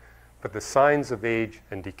 Okay. But the signs of age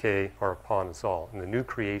and decay are upon us all. In the new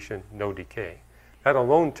creation, no decay. That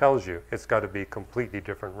alone tells you it's got to be a completely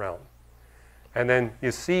different realm. And then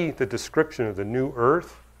you see the description of the new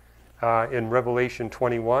earth in Revelation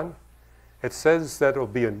 21. It says that it will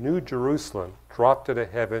be a new Jerusalem dropped to the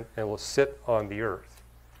heaven and will sit on the earth.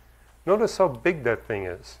 Notice how big that thing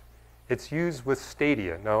is. It's used with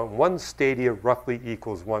stadia. Now, one stadia roughly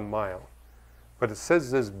equals 1 mile. But it says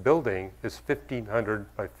this building is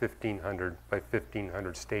 1,500 by 1,500 by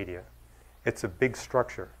 1,500 stadia. It's a big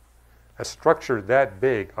structure. A structure that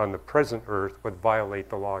big on the present earth would violate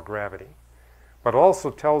the law of gravity. But it also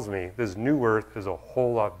tells me this new earth is a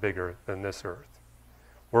whole lot bigger than this earth.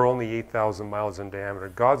 We're only 8,000 miles in diameter.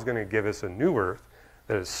 God's going to give us a new earth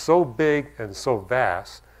that is so big and so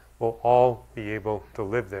vast, we'll all be able to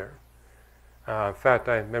live there. In fact,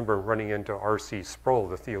 I remember running into R.C. Sproul,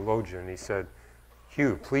 the theologian, and he said,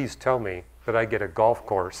 Hugh, please tell me that I get a golf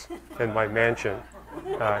course in my mansion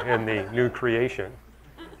in the new creation.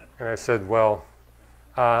 And I said, well,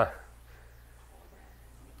 yeah,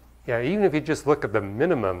 even if you just look at the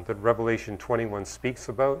minimum that Revelation 21 speaks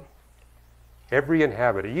about, every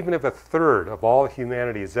inhabitant, even if 1/3 of all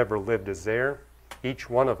humanity has ever lived is there, each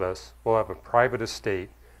one of us will have a private estate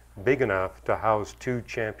big enough to house 2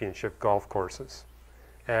 championship golf courses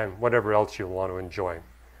and whatever else you want to enjoy.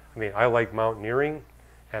 I mean, I like mountaineering,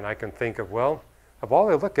 and I can think of, well, if all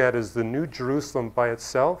I look at is the New Jerusalem by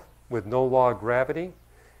itself with no law of gravity,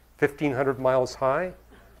 1,500 miles high,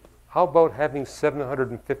 how about having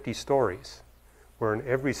 750 stories where in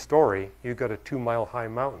every story you got a 2-mile-high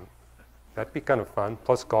mountain. That'd be kind of fun,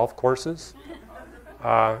 plus golf courses.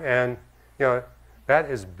 And you know, that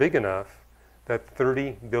is big enough that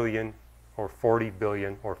 30 billion or 40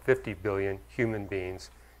 billion or 50 billion human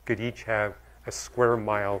beings could each have a square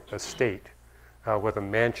mile estate with a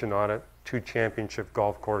mansion on it, 2 championship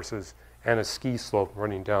golf courses, and a ski slope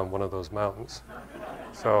running down one of those mountains.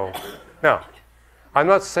 So, now, I'm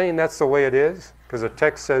not saying that's the way it is, because the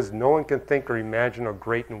text says no one can think or imagine how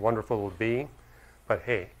great and wonderful it will be, but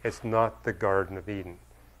hey, it's not the Garden of Eden.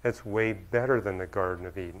 It's way better than the Garden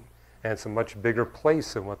of Eden, and it's a much bigger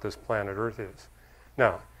place than what this planet Earth is.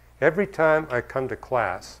 Now, every time I come to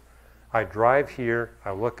class, I drive here,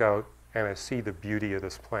 I look out, and I see the beauty of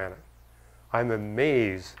this planet. I'm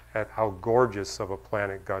amazed at how gorgeous of a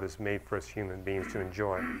planet God has made for us human beings to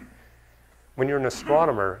enjoy. When you're an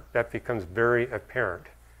astronomer, that becomes very apparent,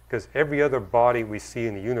 because every other body we see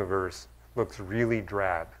in the universe looks really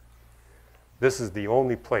drab. This is the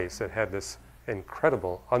only place that had this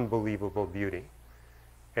incredible, unbelievable beauty.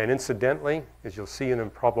 And incidentally, as you'll see in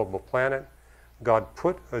Improbable Planet, God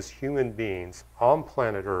put us human beings on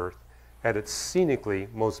planet Earth at its scenically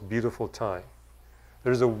most beautiful time.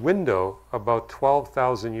 There's a window about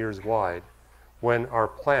 12,000 years wide when our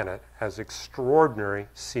planet has extraordinary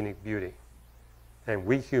scenic beauty. And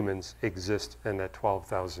we humans exist in that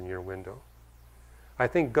 12,000 year window. I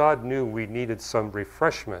think God knew we needed some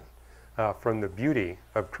refreshment from the beauty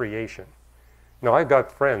of creation. Now, I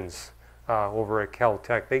got friends over at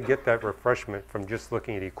Caltech. They get that refreshment from just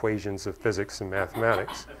looking at equations of physics and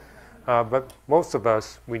mathematics. But most of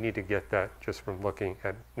us, we need to get that just from looking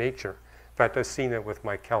at nature. In fact, I've seen it with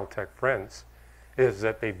my Caltech friends, is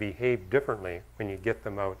that they behave differently when you get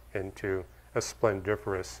them out into a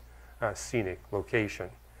splendiferous scenic location,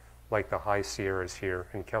 like the high Sierras here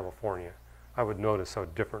in California. I would notice how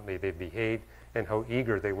differently they behaved and how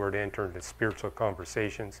eager they were to enter into spiritual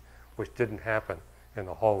conversations, which didn't happen in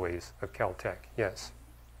the hallways of Caltech. Yes?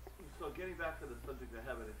 So getting back to the subject of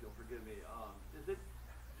heaven, if you'll forgive me, is it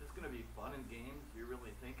just going to be fun and games? Do you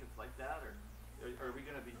really think it's like that? Or are we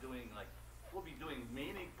going to be doing, like, we'll be doing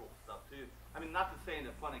meaningful stuff too? I mean, not to say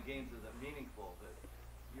that fun and games isn't meaningful, but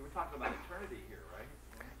you were talking about eternity here, right?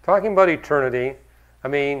 Talking about eternity, I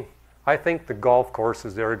mean, I think the golf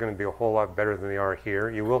courses there are going to be a whole lot better than they are here.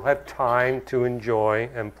 You will have time to enjoy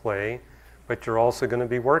and play, but you're also going to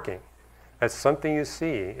be working. That's something you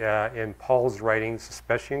see in Paul's writings,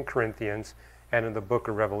 especially in Corinthians and in the book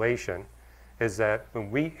of Revelation, is that when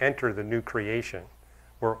we enter the new creation,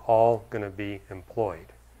 we're all going to be employed.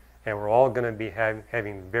 And we're all going to be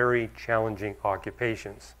having very challenging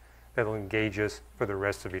occupations that will engage us for the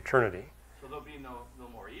rest of eternity. So there'll be no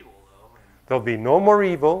more evil, though. There'll be no more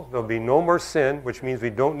evil. There'll be no more sin, which means we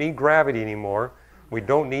don't need gravity anymore. We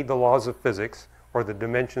don't need the laws of physics or the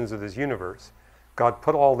dimensions of this universe. God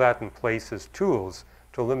put all that in place as tools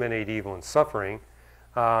to eliminate evil and suffering.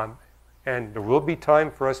 And there will be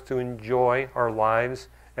time for us to enjoy our lives,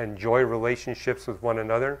 enjoy relationships with one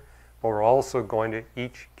another, but we're also going to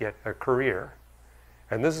each get a career.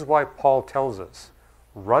 And this is why Paul tells us,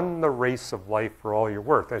 run the race of life for all you're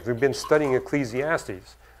worth. As we've been studying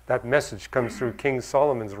Ecclesiastes, that message comes through King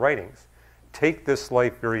Solomon's writings. Take this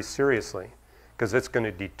life very seriously, because it's going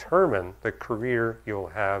to determine the career you'll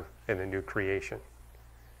have in the new creation.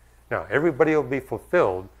 Now, everybody will be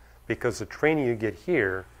fulfilled because the training you get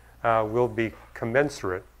here will be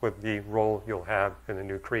commensurate with the role you'll have in the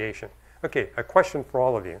new creation. Okay, a question for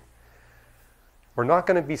all of you. We're not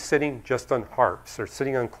going to be sitting just on harps or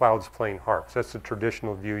sitting on clouds playing harps. That's the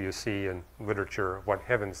traditional view you see in literature of what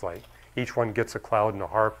heaven's like. Each one gets a cloud and a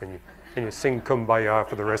harp, and you sing Kumbaya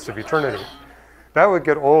for the rest of eternity. That would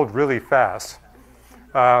get old really fast.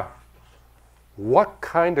 What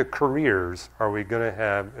kind of careers are we going to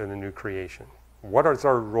have in the new creation? What is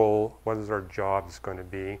our role? What is our jobs going to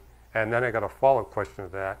be? And then I got a follow-up question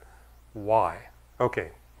to that. Why?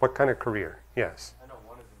 Okay, what kind of career? Yes? I know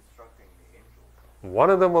one is instructing the angels. One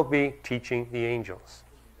of them will be teaching the angels.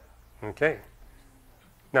 Okay.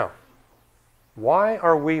 Now, why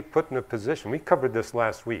are we put in a position? We covered this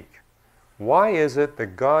last week. Why is it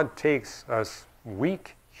that God takes us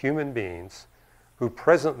weak human beings who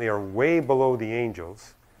presently are way below the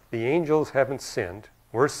angels? The angels haven't sinned.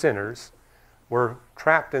 We're sinners. We're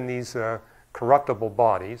trapped in these corruptible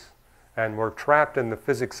bodies, and we're trapped in the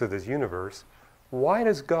physics of this universe. Why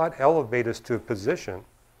does God elevate us to a position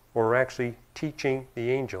where we're actually teaching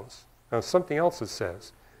the angels? Now, something else it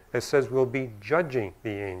says. It says we'll be judging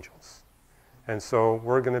the angels. And so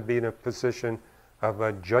we're going to be in a position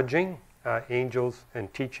of judging angels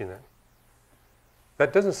and teaching them.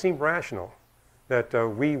 That doesn't seem rational. that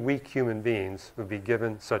we weak human beings would be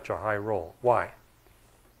given such a high role. Why?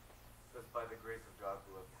 Because by the grace of God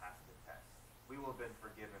we will have passed the test. We will have been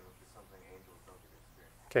forgiven, which is something angels don't get to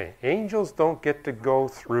experience. Okay, angels don't get to go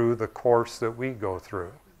through the course that we go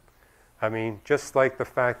through. I mean, just like the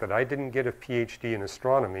fact that I didn't get a PhD in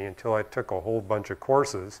astronomy until I took a whole bunch of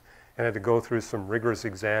courses and had to go through some rigorous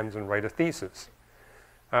exams and write a thesis.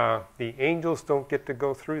 The angels don't get to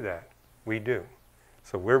go through that. We do.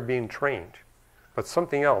 So we're being trained. But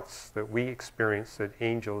something else that we experience that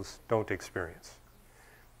angels don't experience.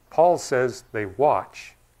 Paul says they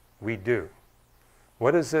watch. We do.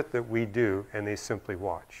 What is it that we do and they simply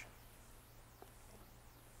watch?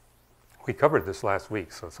 We covered this last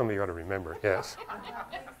week, so some of you ought to remember. Yes. We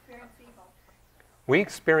experience evil. We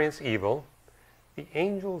experience evil. The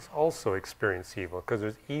angels also experience evil because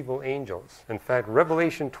there's evil angels. In fact,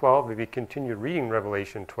 Revelation 12, if you continue reading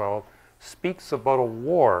Revelation 12, speaks about a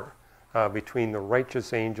war between the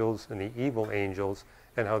righteous angels and the evil angels,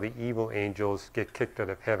 and how the evil angels get kicked out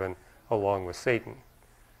of heaven along with Satan.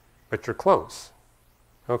 But you're close.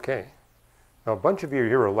 Okay. Now, a bunch of you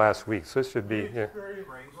here were last week, so this should be... Yeah.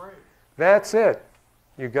 That's it.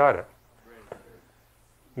 You got it.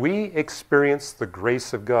 We experience the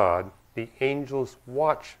grace of God. The angels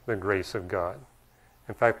watch the grace of God.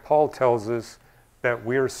 In fact, Paul tells us that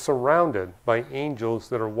we're surrounded by angels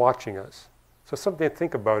that are watching us. So something to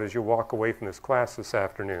think about as you walk away from this class this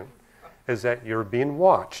afternoon is that you're being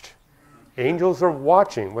watched. Angels are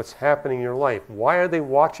watching what's happening in your life. Why are they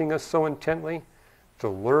watching us so intently? To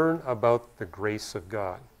learn about the grace of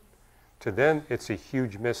God. To them, it's a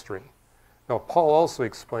huge mystery. Now, Paul also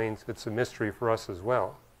explains it's a mystery for us as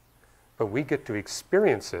well. But we get to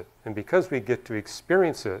experience it. And because we get to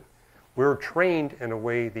experience it, we're trained in a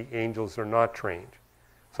way the angels are not trained.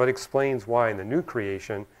 So it explains why in the new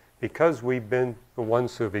creation, because we've been the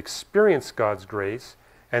ones who have experienced God's grace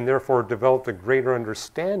and therefore developed a greater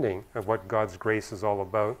understanding of what God's grace is all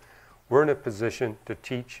about, we're in a position to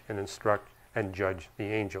teach and instruct and judge the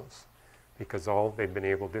angels. Because all they've been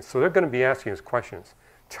able to... So they're going to be asking us questions.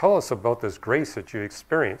 Tell us about this grace that you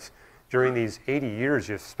experienced during these 80 years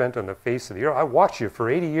you've spent on the face of the earth. I watched you for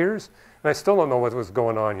 80 years, and I still don't know what was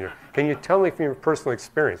going on here. Can you tell me from your personal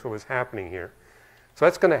experience what was happening here? So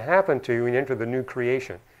that's going to happen to you when you enter the new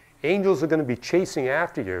creation. Angels are going to be chasing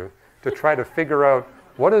after you to try to figure out,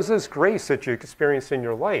 what is this grace that you experienced in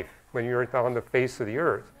your life when you're on the face of the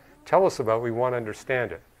earth? Tell us about it. We want to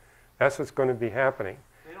understand it. That's what's going to be happening.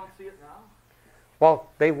 They don't see it now? Well,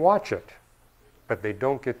 they watch it, but they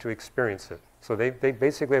don't get to experience it. So they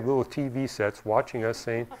basically have little TV sets watching us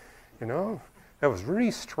saying, you know, that was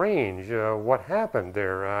really strange. What happened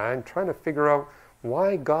there? I'm trying to figure out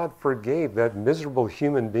why God forgave that miserable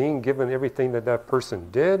human being given everything that that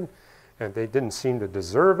person did, and they didn't seem to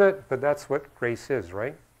deserve it, but that's what grace is,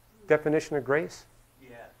 right? Definition of grace?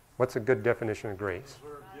 Yes. What's a good definition of grace?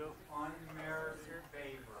 Unmerited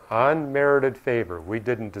favor. Unmerited favor. We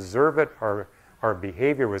didn't deserve it. Our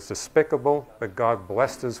behavior was despicable, but God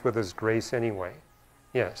blessed us with His grace anyway.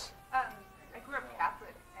 Yes? I grew up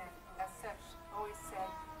Catholic, and as such, always said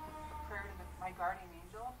a prayer to my guardian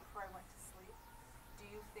angel before I went to sleep. Do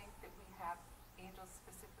you think that we have angels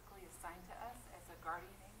specifically assigned to us as a guardian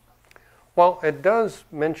angel? Well, it does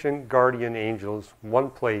mention guardian angels one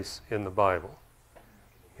place in the Bible.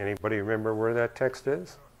 Anybody remember where that text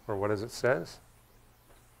is? Or what does it says?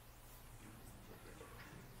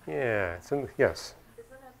 Yeah, it's in, yes. Isn't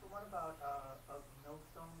that the one about a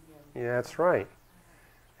millstone being... Yeah, that's right.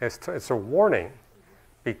 It's a warning.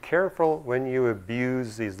 Be careful when you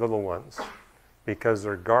abuse these little ones, because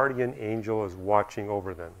their guardian angel is watching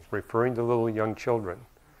over them. It's referring to little young children,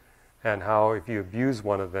 and how if you abuse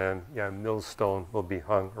one of them, a millstone will be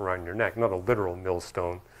hung around your neck. Not a literal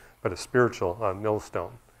millstone, but a spiritual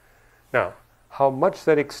millstone. Now, how much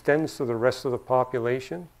that extends to the rest of the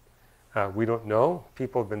population, we don't know.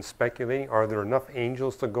 People have been speculating. Are there enough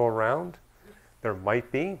angels to go around? There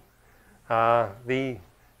might be. The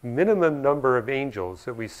minimum number of angels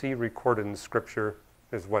that we see recorded in Scripture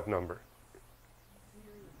is what number?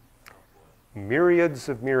 Myriads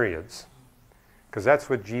of myriads. Because that's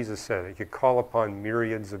what Jesus said. He could call upon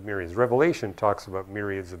myriads of myriads. Revelation talks about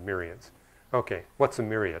myriads of myriads. Okay, what's a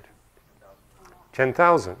myriad?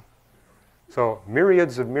 10,000. So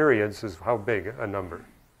myriads of myriads is how big a number?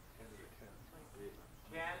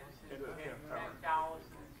 10,000 to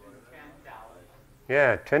 10,000.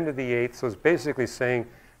 Yeah, 10 to the 8th. So it's basically saying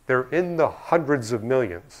they're in the hundreds of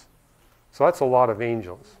millions. So that's a lot of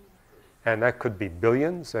angels. And that could be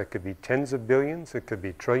billions, that could be tens of billions, it could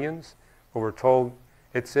be trillions. But we're told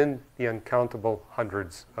it's in the uncountable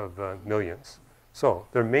hundreds of millions. So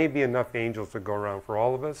there may be enough angels to go around for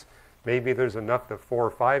all of us. Maybe there's enough that 4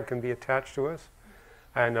 or 5 can be attached to us.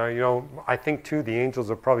 And, I think, too, the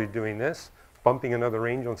angels are probably doing this, bumping another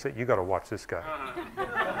angel and say, you got to watch this guy.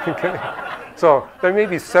 Okay? So there may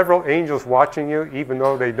be several angels watching you, even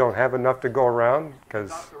though they don't have enough to go around. Because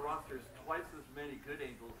Dr. Ross, there's twice as many good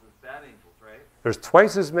angels as bad angels, right? there's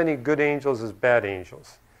twice as many good angels as bad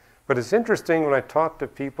angels. But it's interesting when I talk to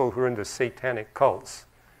people who are into satanic cults,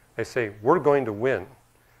 they say, we're going to win.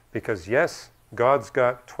 Because yes, God's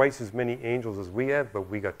got twice as many angels as we have, but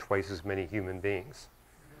we got twice as many human beings.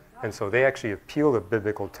 And so they actually appeal to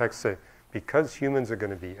biblical texts, say, because humans are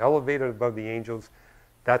going to be elevated above the angels,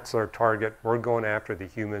 that's our target. We're going after the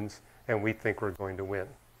humans, and we think we're going to win.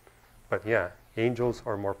 But yeah, angels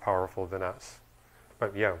are more powerful than us.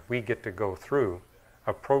 But yeah, we get to go through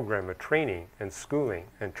a program of training and schooling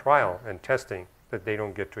and trial and testing that they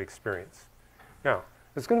don't get to experience. Now,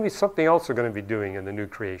 there's going to be something else we're going to be doing in the new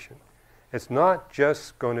creation. It's not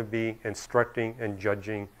just going to be instructing and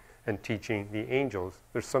judging and teaching the angels.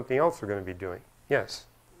 There's something else we're going to be doing. Yes?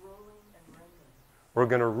 Ruling and reigning. We're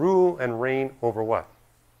going to rule and reign over what?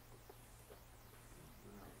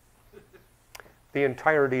 The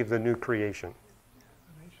entirety of the new creation.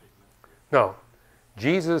 No.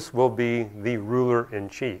 Jesus will be the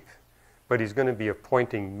ruler-in-chief, but he's going to be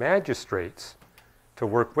appointing magistrates to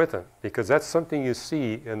work with him, because that's something you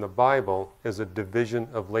see in the Bible is a division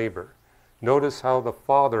of labor. Notice how the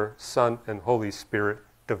Father, Son, and Holy Spirit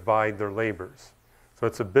divide their labors. So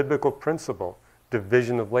it's a biblical principle,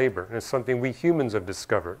 division of labor, and it's something we humans have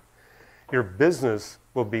discovered. Your business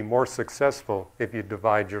will be more successful if you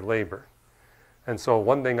divide your labor. And so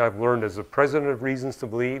one thing I've learned as a president of Reasons to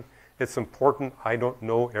Believe, it's important I don't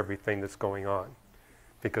know everything that's going on,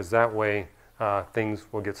 because that way things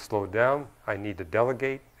will get slowed down. I need to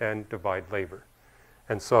delegate and divide labor.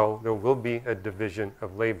 And so there will be a division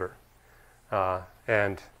of labor.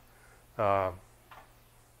 And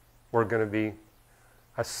we're going to be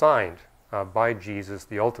assigned by Jesus,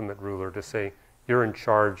 the ultimate ruler, to say, you're in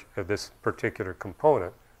charge of this particular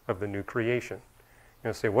component of the new creation.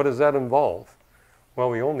 You're going to say, what does that involve? Well,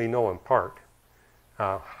 we only know in part.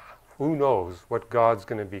 Who knows what God's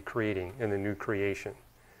going to be creating in the new creation?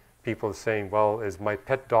 People are saying, well, is my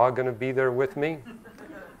pet dog going to be there with me?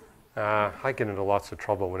 I get into lots of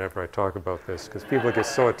trouble whenever I talk about this, because people get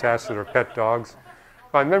so attached to their pet dogs.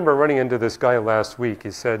 I remember running into this guy last week.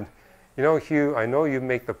 He said, you know, Hugh, I know you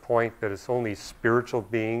make the point that it's only spiritual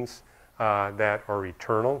beings that are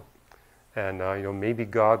eternal. And, maybe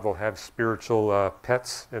God will have spiritual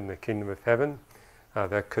pets in the kingdom of heaven.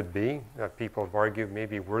 That could be. People have argued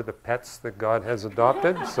maybe we're the pets that God has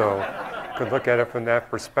adopted, so could look at it from that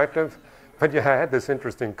perspective. But yeah, I had this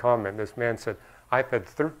interesting comment. This man said, I've had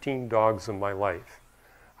 13 dogs in my life.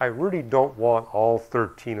 I really don't want all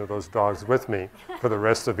 13 of those dogs with me for the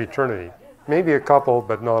rest of eternity. Maybe a couple,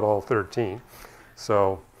 but not all 13.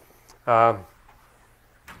 So,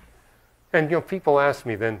 people ask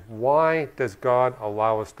me then, why does God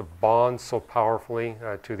allow us to bond so powerfully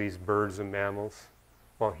to these birds and mammals?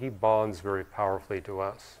 Well, he bonds very powerfully to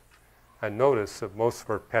us. And notice that most of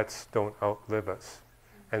our pets don't outlive us.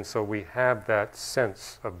 And so we have that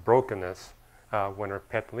sense of brokenness when our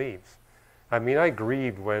pet leaves. I mean, I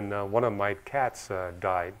grieved when one of my cats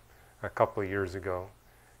died a couple of years ago,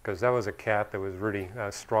 because that was a cat that was really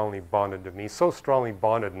strongly bonded to me. So strongly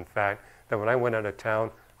bonded, in fact, that when I went out of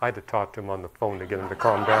town, I had to talk to him on the phone to get him to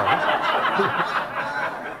calm down.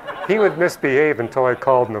 He would misbehave until I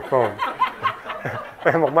called on the phone.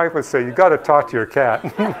 And my wife would say, you got to talk to your cat.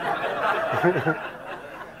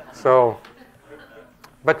 So,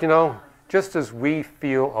 but just as we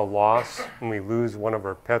feel a loss when we lose one of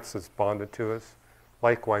our pets that's bonded to us,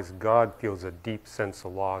 likewise God feels a deep sense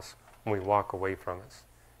of loss when we walk away from us.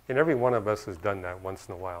 And every one of us has done that once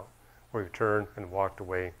in a while, where we've turned and walked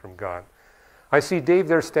away from God. I see Dave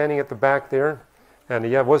there standing at the back there. And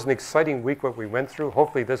yeah, it was an exciting week what we went through.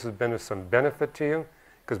 Hopefully this has been of some benefit to you,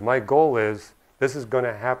 because my goal is this is going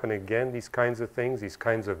to happen again, these kinds of things, these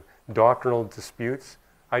kinds of doctrinal disputes.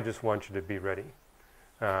 I just want you to be ready.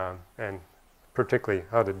 And particularly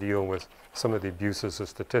how to deal with some of the abuses of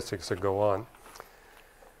statistics that go on.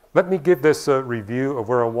 Let me give this a review of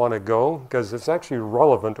where I want to go, because it's actually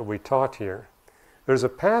relevant to what we taught here. There's a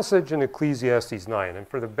passage in Ecclesiastes 9, and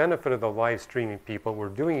for the benefit of the live streaming people, we're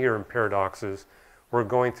doing here in Paradoxes, we're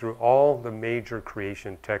going through all the major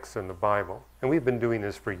creation texts in the Bible. And we've been doing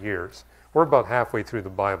this for years. We're about halfway through the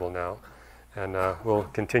Bible now, and we'll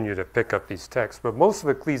continue to pick up these texts. But most of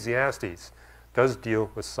Ecclesiastes does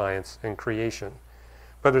deal with science and creation.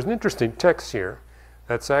 But there's an interesting text here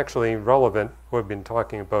that's actually relevant to what we've been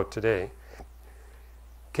talking about today.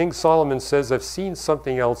 King Solomon says, I've seen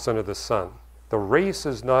something else under the sun. The race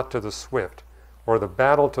is not to the swift, or the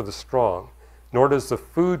battle to the strong, nor does the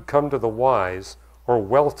food come to the wise, or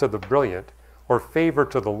wealth to the brilliant, or favor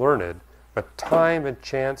to the learned, but time and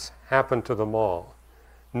chance happen to them all.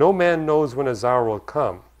 No man knows when his hour will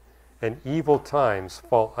come, and evil times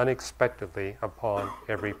fall unexpectedly upon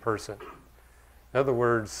every person. In other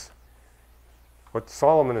words, what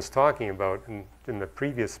Solomon is talking about in the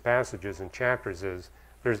previous passages and chapters is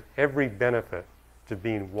there's every benefit to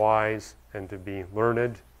being wise and to be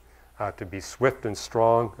learned, to be swift and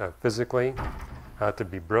strong physically, to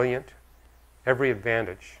be brilliant, every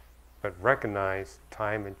advantage, but recognize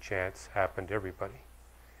time and chance happen to everybody.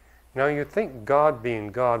 Now you think God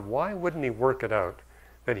being God, why wouldn't he work it out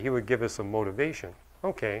that he would give us a motivation?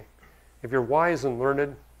 Okay, if you're wise and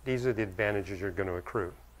learned, these are the advantages you're going to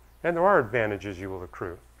accrue. And there are advantages you will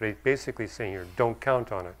accrue. But he's basically saying here, don't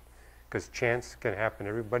count on it, because chance can happen to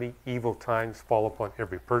everybody. Evil times fall upon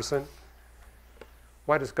every person.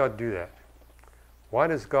 Why does God do that? Why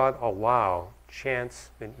does God allow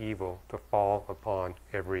chance and evil to fall upon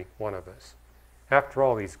every one of us? After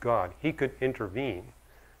all, he's God. He could intervene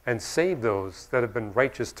and save those that have been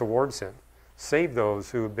righteous towards him. Save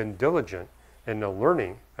those who have been diligent in the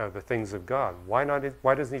learning of the things of God. Why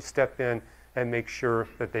doesn't he step in and make sure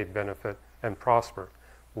that they benefit and prosper?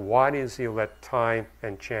 Why does he let time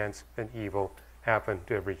and chance and evil happen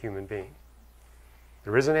to every human being?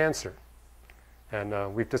 There is an answer.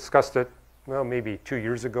 And we've discussed it, well, maybe 2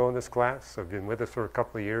 years ago in this class. So if you've been with us for a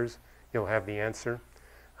couple of years, you'll have the answer.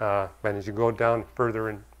 And as you go down further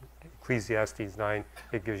in Ecclesiastes 9,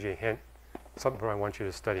 it gives you a hint, something I want you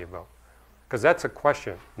to study about. Because that's a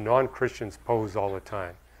question non-Christians pose all the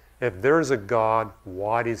time. If there's a God,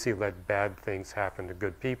 why does he let bad things happen to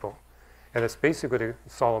good people? And that's basically what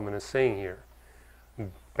Solomon is saying here.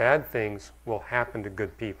 Bad things will happen to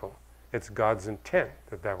good people. It's God's intent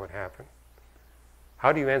that that would happen.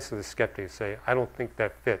 How do you answer the skeptic and say, I don't think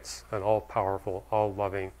that fits an all-powerful,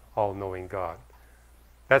 all-loving, all-knowing God?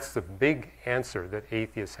 That's the big answer that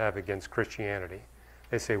atheists have against Christianity.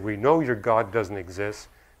 They say, we know your God doesn't exist,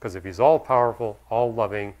 because if he's all-powerful,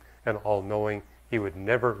 all-loving, and all-knowing, he would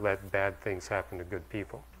never let bad things happen to good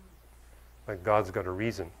people. But God's got a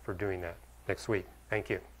reason for doing that next week. Thank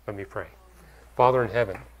you. Let me pray. Father in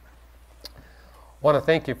heaven, I want to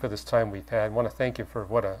thank you for this time we've had. I want to thank you for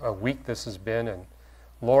what a week this has been. And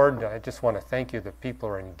Lord, I just want to thank you that people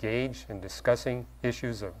are engaged in discussing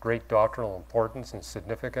issues of great doctrinal importance and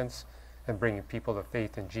significance and bringing people to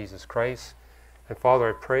faith in Jesus Christ. And Father,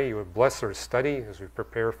 I pray you would bless our study as we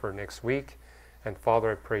prepare for next week. And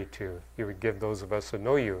Father, I pray too, you would give those of us who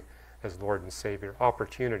know you as Lord and Savior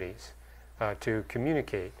opportunities to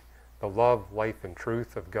communicate the love, life, and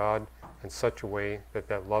truth of God in such a way that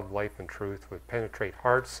that love, life, and truth would penetrate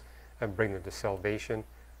hearts and bring them to salvation.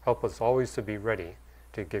 Help us always to be ready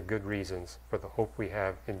to give good reasons for the hope we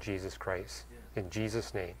have in Jesus Christ. In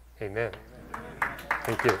Jesus' name, amen.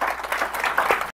 Thank you.